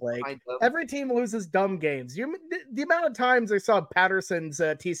games, Blake. Every team loses dumb games. The amount of times I saw Patterson's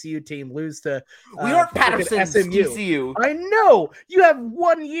TCU team lose to we aren't Patterson's SMU. TCU. I know. You have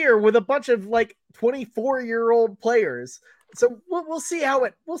 1 year with a bunch of like 24-year-old players. So we'll see how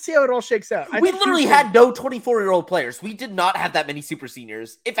it all shakes out. We literally had no 24-year-old players. We did not have that many super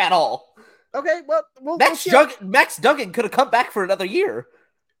seniors, if at all. Okay, well, Max Duggan could have come back for another year.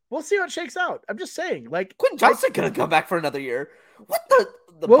 We'll see how it shakes out. I'm just saying, like Quentin Johnson could have come back for another year. What the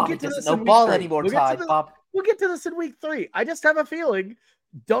we'll Bobby get to doesn't this know in ball week 3. anymore, Bob. We'll get to this in week 3. I just have a feeling,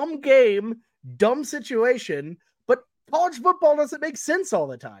 dumb game, dumb situation, but college football doesn't make sense all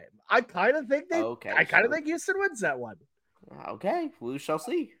the time. I kind of think think Houston wins that one. Okay, we shall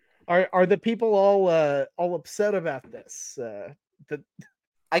see. Are the people all upset about this?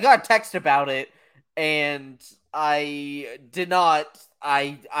 I got a text about it, and I did not.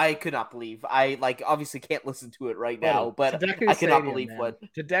 I could not believe. I obviously can't listen to it right now, but I cannot believe what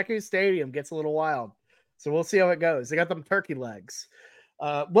Tedesco Stadium gets a little wild. So we'll see how it goes. They got them turkey legs.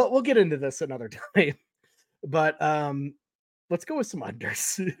 We'll get into this another time. But let's go with some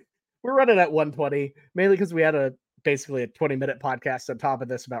unders. We're running at 120, mainly because we had basically a 20-minute podcast on top of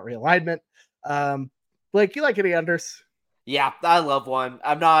this about realignment. Blake, you like any unders? Yeah, I love one.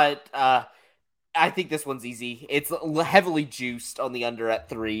 I'm not. I think this one's easy. It's heavily juiced on the under at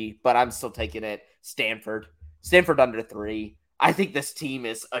 3, but I'm still taking it. Stanford under 3. I think this team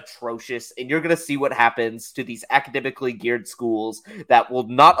is atrocious, and you're going to see what happens to these academically geared schools that will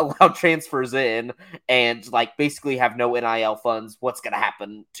not allow transfers in and basically have no NIL funds. What's going to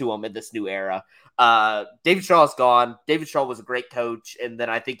happen to them in this new era? David Shaw is gone. David Shaw was a great coach, and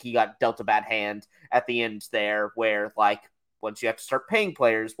then I think he got dealt a bad hand at the end there where, once you have to start paying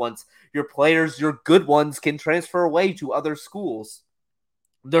players, once your good ones can transfer away to other schools,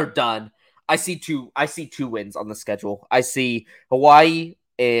 they're done. I see two wins on the schedule. I see Hawaii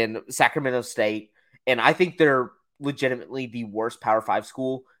and Sacramento State, and I think they're legitimately the worst Power 5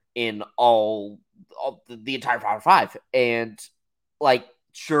 school in all the entire Power 5. And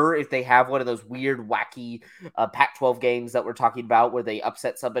sure, if they have one of those weird, wacky Pac-12 games that we're talking about where they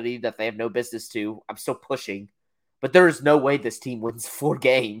upset somebody that they have no business to, I'm still pushing. But there is no way this team wins 4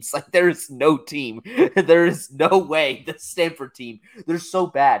 games. There is no team. There is no way the Stanford team. They're so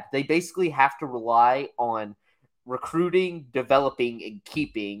bad. They basically have to rely on recruiting, developing, and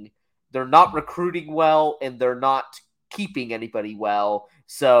keeping. They're not recruiting well, and they're not keeping anybody well.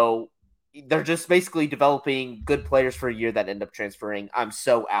 So they're just basically developing good players for a year that end up transferring. I'm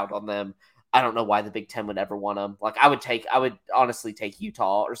so out on them. I don't know why the Big Ten would ever want them. I would honestly take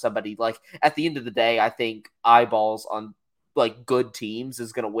Utah or somebody. At the end of the day, I think eyeballs on good teams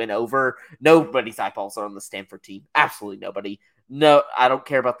is going to win over. Nobody's eyeballs are on the Stanford team. Absolutely nobody. No, I don't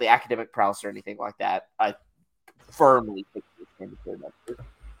care about the academic prowess or anything like that. I firmly think the Stanford.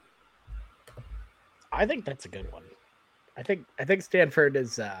 I think that's a good one. I think Stanford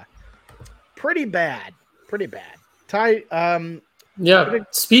is pretty bad. Pretty bad. Ty, yeah.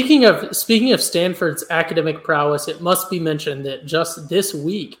 Speaking of Stanford's academic prowess, it must be mentioned that just this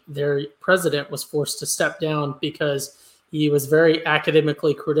week, their president was forced to step down because he was very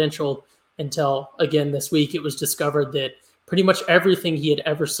academically credentialed until, again, this week, it was discovered that pretty much everything he had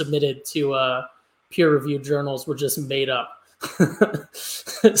ever submitted to peer-reviewed journals were just made up.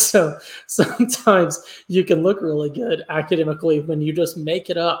 So sometimes you can look really good academically when you just make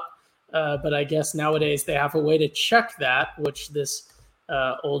it up. But I guess nowadays they have a way to check that, which this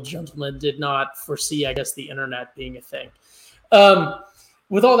old gentleman did not foresee, I guess, the internet being a thing.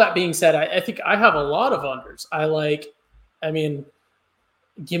 With all that being said, I think I have a lot of unders.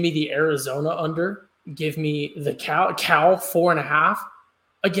 Give me the Arizona under. Give me the Cal 4.5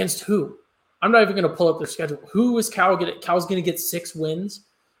 against who? I'm not even going to pull up their schedule. Who is Cal going to get? Cal's going to get 6 wins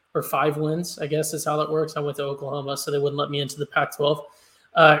or 5 wins, I guess is how that works. I went to Oklahoma, so they wouldn't let me into the Pac-12.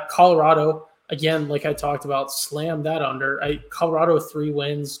 Colorado, again, like I talked about, slam that under. Colorado 3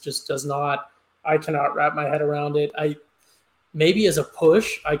 wins just does not. I cannot wrap my head around it. Maybe as a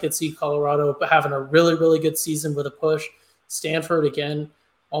push, I could see Colorado having a really, really good season with a push. Stanford, again,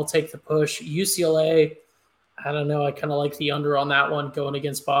 I'll take the push. UCLA, I don't know. I kind of like the under on that one going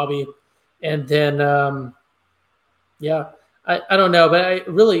against Bobby. And then, I don't know, but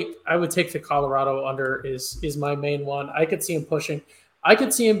I would take the Colorado under is my main one. I could see him pushing. I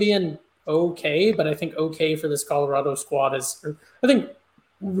could see him being okay, but I think okay for this Colorado squad I think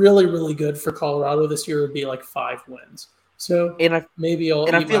really, really good for Colorado this year would be 5 wins. So maybe I'll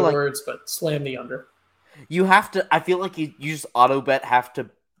eat my words, but slam the under. You have to. I feel like you just auto bet have to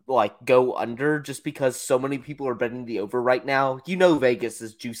like go under just because so many people are betting the over right now. You know, Vegas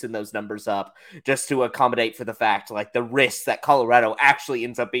is juicing those numbers up just to accommodate for the fact, like, the risk that Colorado actually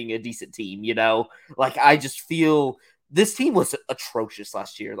ends up being a decent team, you know? Like, I just feel this team was atrocious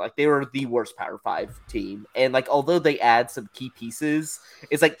last year. Like, they were the worst Power 5 team. And, like, although they add some key pieces,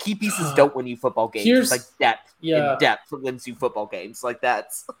 it's like key pieces don't win you football games. It's like depth. And depth wins you football games. Like,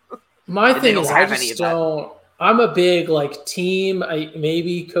 that's... My thing is, I just don't... I'm a big, like, team.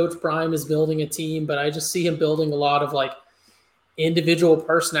 Maybe Coach Prime is building a team, but I just see him building a lot of, like, individual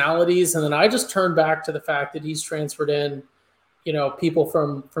personalities. And then I just turn back to the fact that he's transferred in, you know, people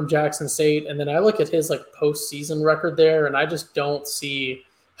from Jackson State. And then I look at his, like, postseason record there, and I just don't see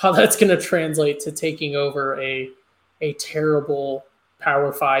how that's going to translate to taking over a terrible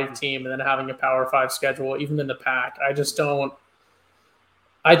Power 5 team and then having a Power 5 schedule, even in the Pac. I just don't.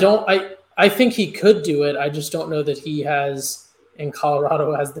 I think he could do it. I just don't know that he has, in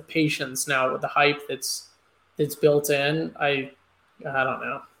Colorado, has the patience now with the hype that's built in. I don't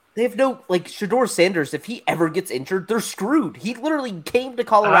know. They have no, like, Shedeur Sanders, if he ever gets injured, they're screwed. He literally came to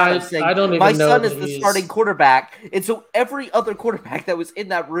Colorado saying, my son is the starting quarterback. And so every other quarterback that was in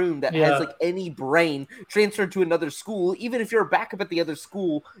that room that has, like, any brain transferred to another school, even if you're a backup at the other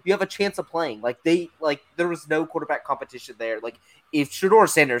school, you have a chance of playing. Like, there was no quarterback competition there. Like, if Shedeur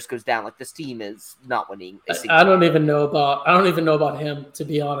Sanders goes down, like, this team is not winning. I don't even know about him, to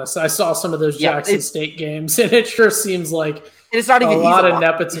be honest. I saw some of those Jackson State games, and it sure seems like it's not even a lot of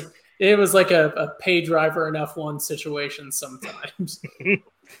nepotism. It was like a pay driver in F1 situation sometimes.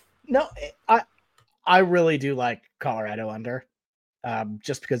 No, I really do like Colorado under,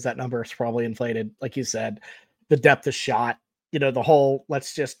 just because that number is probably inflated. Like you said, the depth of shot, you know, the whole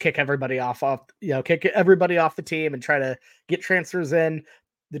let's just kick everybody off the team and try to get transfers in.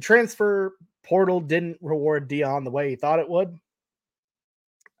 The transfer portal didn't reward Dion the way he thought it would.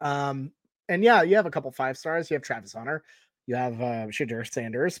 And yeah, you have a couple 5 stars. You have Travis Hunter. You have Shedeur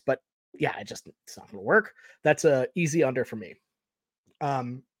Sanders, but yeah, it's not going to work. That's a easy under for me.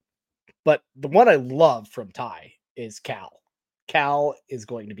 But the one I love from Ty is Cal. Cal is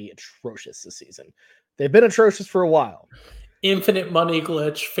going to be atrocious this season. They've been atrocious for a while. Infinite money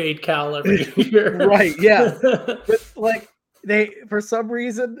glitch, fade Cal every year. Right, yeah. But, like, for some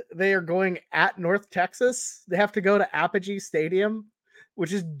reason, they are going at North Texas. They have to go to Apogee Stadium,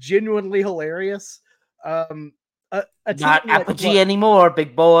 which is genuinely hilarious. Not Apogee anymore,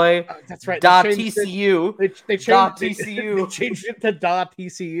 big boy. That's right. TCU. They changed it to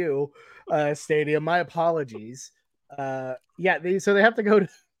TCU Stadium. My apologies. So they have to go to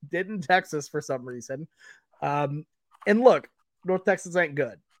Denton, Texas for some reason. And look, North Texas ain't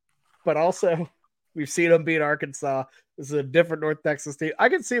good, but also we've seen them beat Arkansas. This is a different North Texas team. I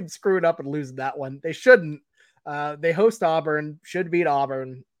can see them screwing up and losing that one. They shouldn't. They host Auburn, should beat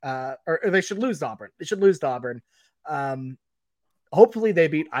Auburn, or they should lose to Auburn. They should lose to Auburn. Hopefully they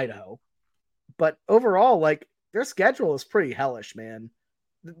beat Idaho, but overall, like, their schedule is pretty hellish, man.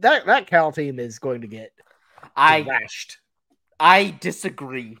 That Cal team is going to get thrashed. I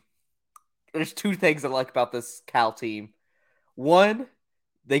disagree. There's 2 things I like about this Cal team. One,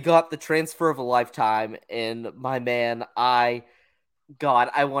 they got the transfer of a lifetime, and my man, I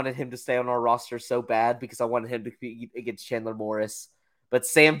wanted him to stay on our roster so bad because I wanted him to compete against Chandler Morris. But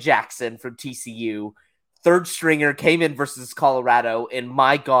Sam Jackson from TCU, 3rd stringer, came in versus Colorado, and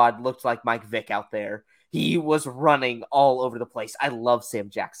my God, looked like Mike Vick out there. He was running all over the place. I love Sam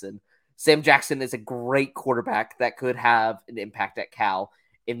Jackson. Sam Jackson is a great quarterback that could have an impact at Cal.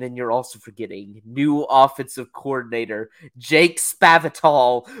 And then you're also forgetting new offensive coordinator, Jake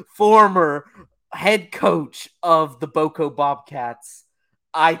Spavital, former head coach of the Boco Bobcats.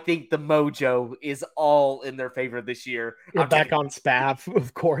 I think the mojo is all in their favor this year. You're back on Spav,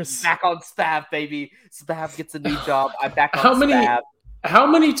 of course. Back on Spav, baby. Spav gets a new job. I'm back on Spav. How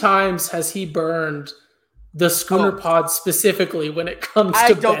many times has he burned the Schooner Pod specifically when it comes to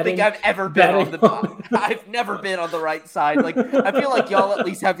I don't think I've ever been on the I've never been on the right side. Like, I feel like y'all at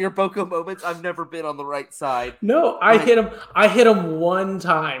least have your Boco moments. I've never been on the right side. No, I hit him one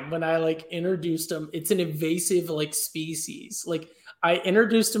time when I, like, introduced him. It's an invasive, like, species. Like, I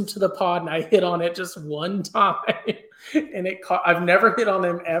introduced him to the pod and I hit on it just one time, and I've never hit on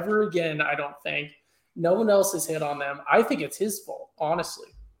them ever again. I don't think. No one else has hit on them. I think it's his fault, honestly.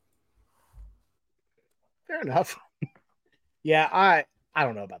 Fair enough. Yeah, I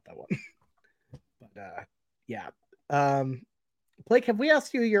don't know about that one, but yeah. Blake, have we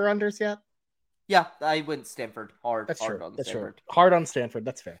asked you your unders yet? Yeah, I went Stanford hard. That's hard true. on That's Stanford. true. Hard on Stanford.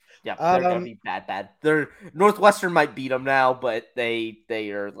 That's fair. Yeah, they're gonna be bad. Northwestern might beat them now, but they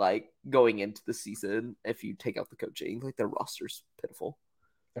are, like, going into the season. If you take out the coaching, like, their roster's pitiful.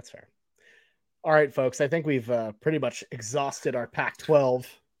 That's fair. All right, folks. I think we've pretty much exhausted our Pac-12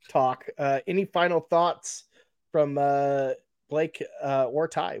 talk. Any final thoughts from Blake or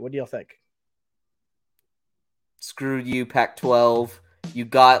Ty? What do y'all think? Screw you, Pac-12.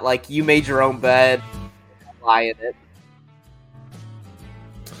 You made your own bed. Lie in it.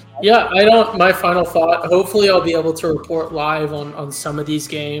 Yeah, my final thought, hopefully I'll be able to report live on some of these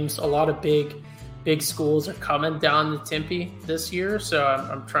games. A lot of big schools are coming down to Tempe this year, so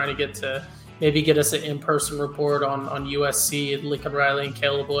I'm trying to get us an in-person report on USC, Lincoln Riley and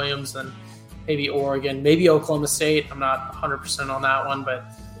Caleb Williams, and maybe Oregon, maybe Oklahoma State. I'm not 100% on that one, but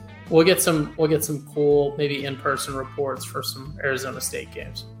we'll get some cool maybe in-person reports for some Arizona State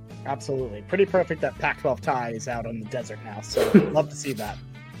games. Absolutely. Pretty perfect that Pac-12 Ty is out on the desert now, so love to see that.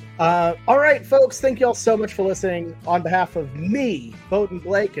 All right, folks, thank you all so much for listening. On behalf of me, Bowden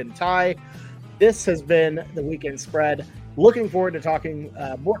Blake, and Ty, this has been the Weekend Spread. Looking forward to talking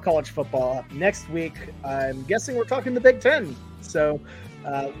more college football next week. I'm guessing we're talking the Big Ten, so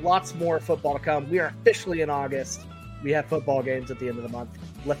lots more football to come. We are officially in August. We have football games at the end of the month.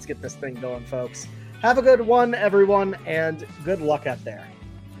 Let's get this thing going, folks. Have a good one, everyone, and good luck out there.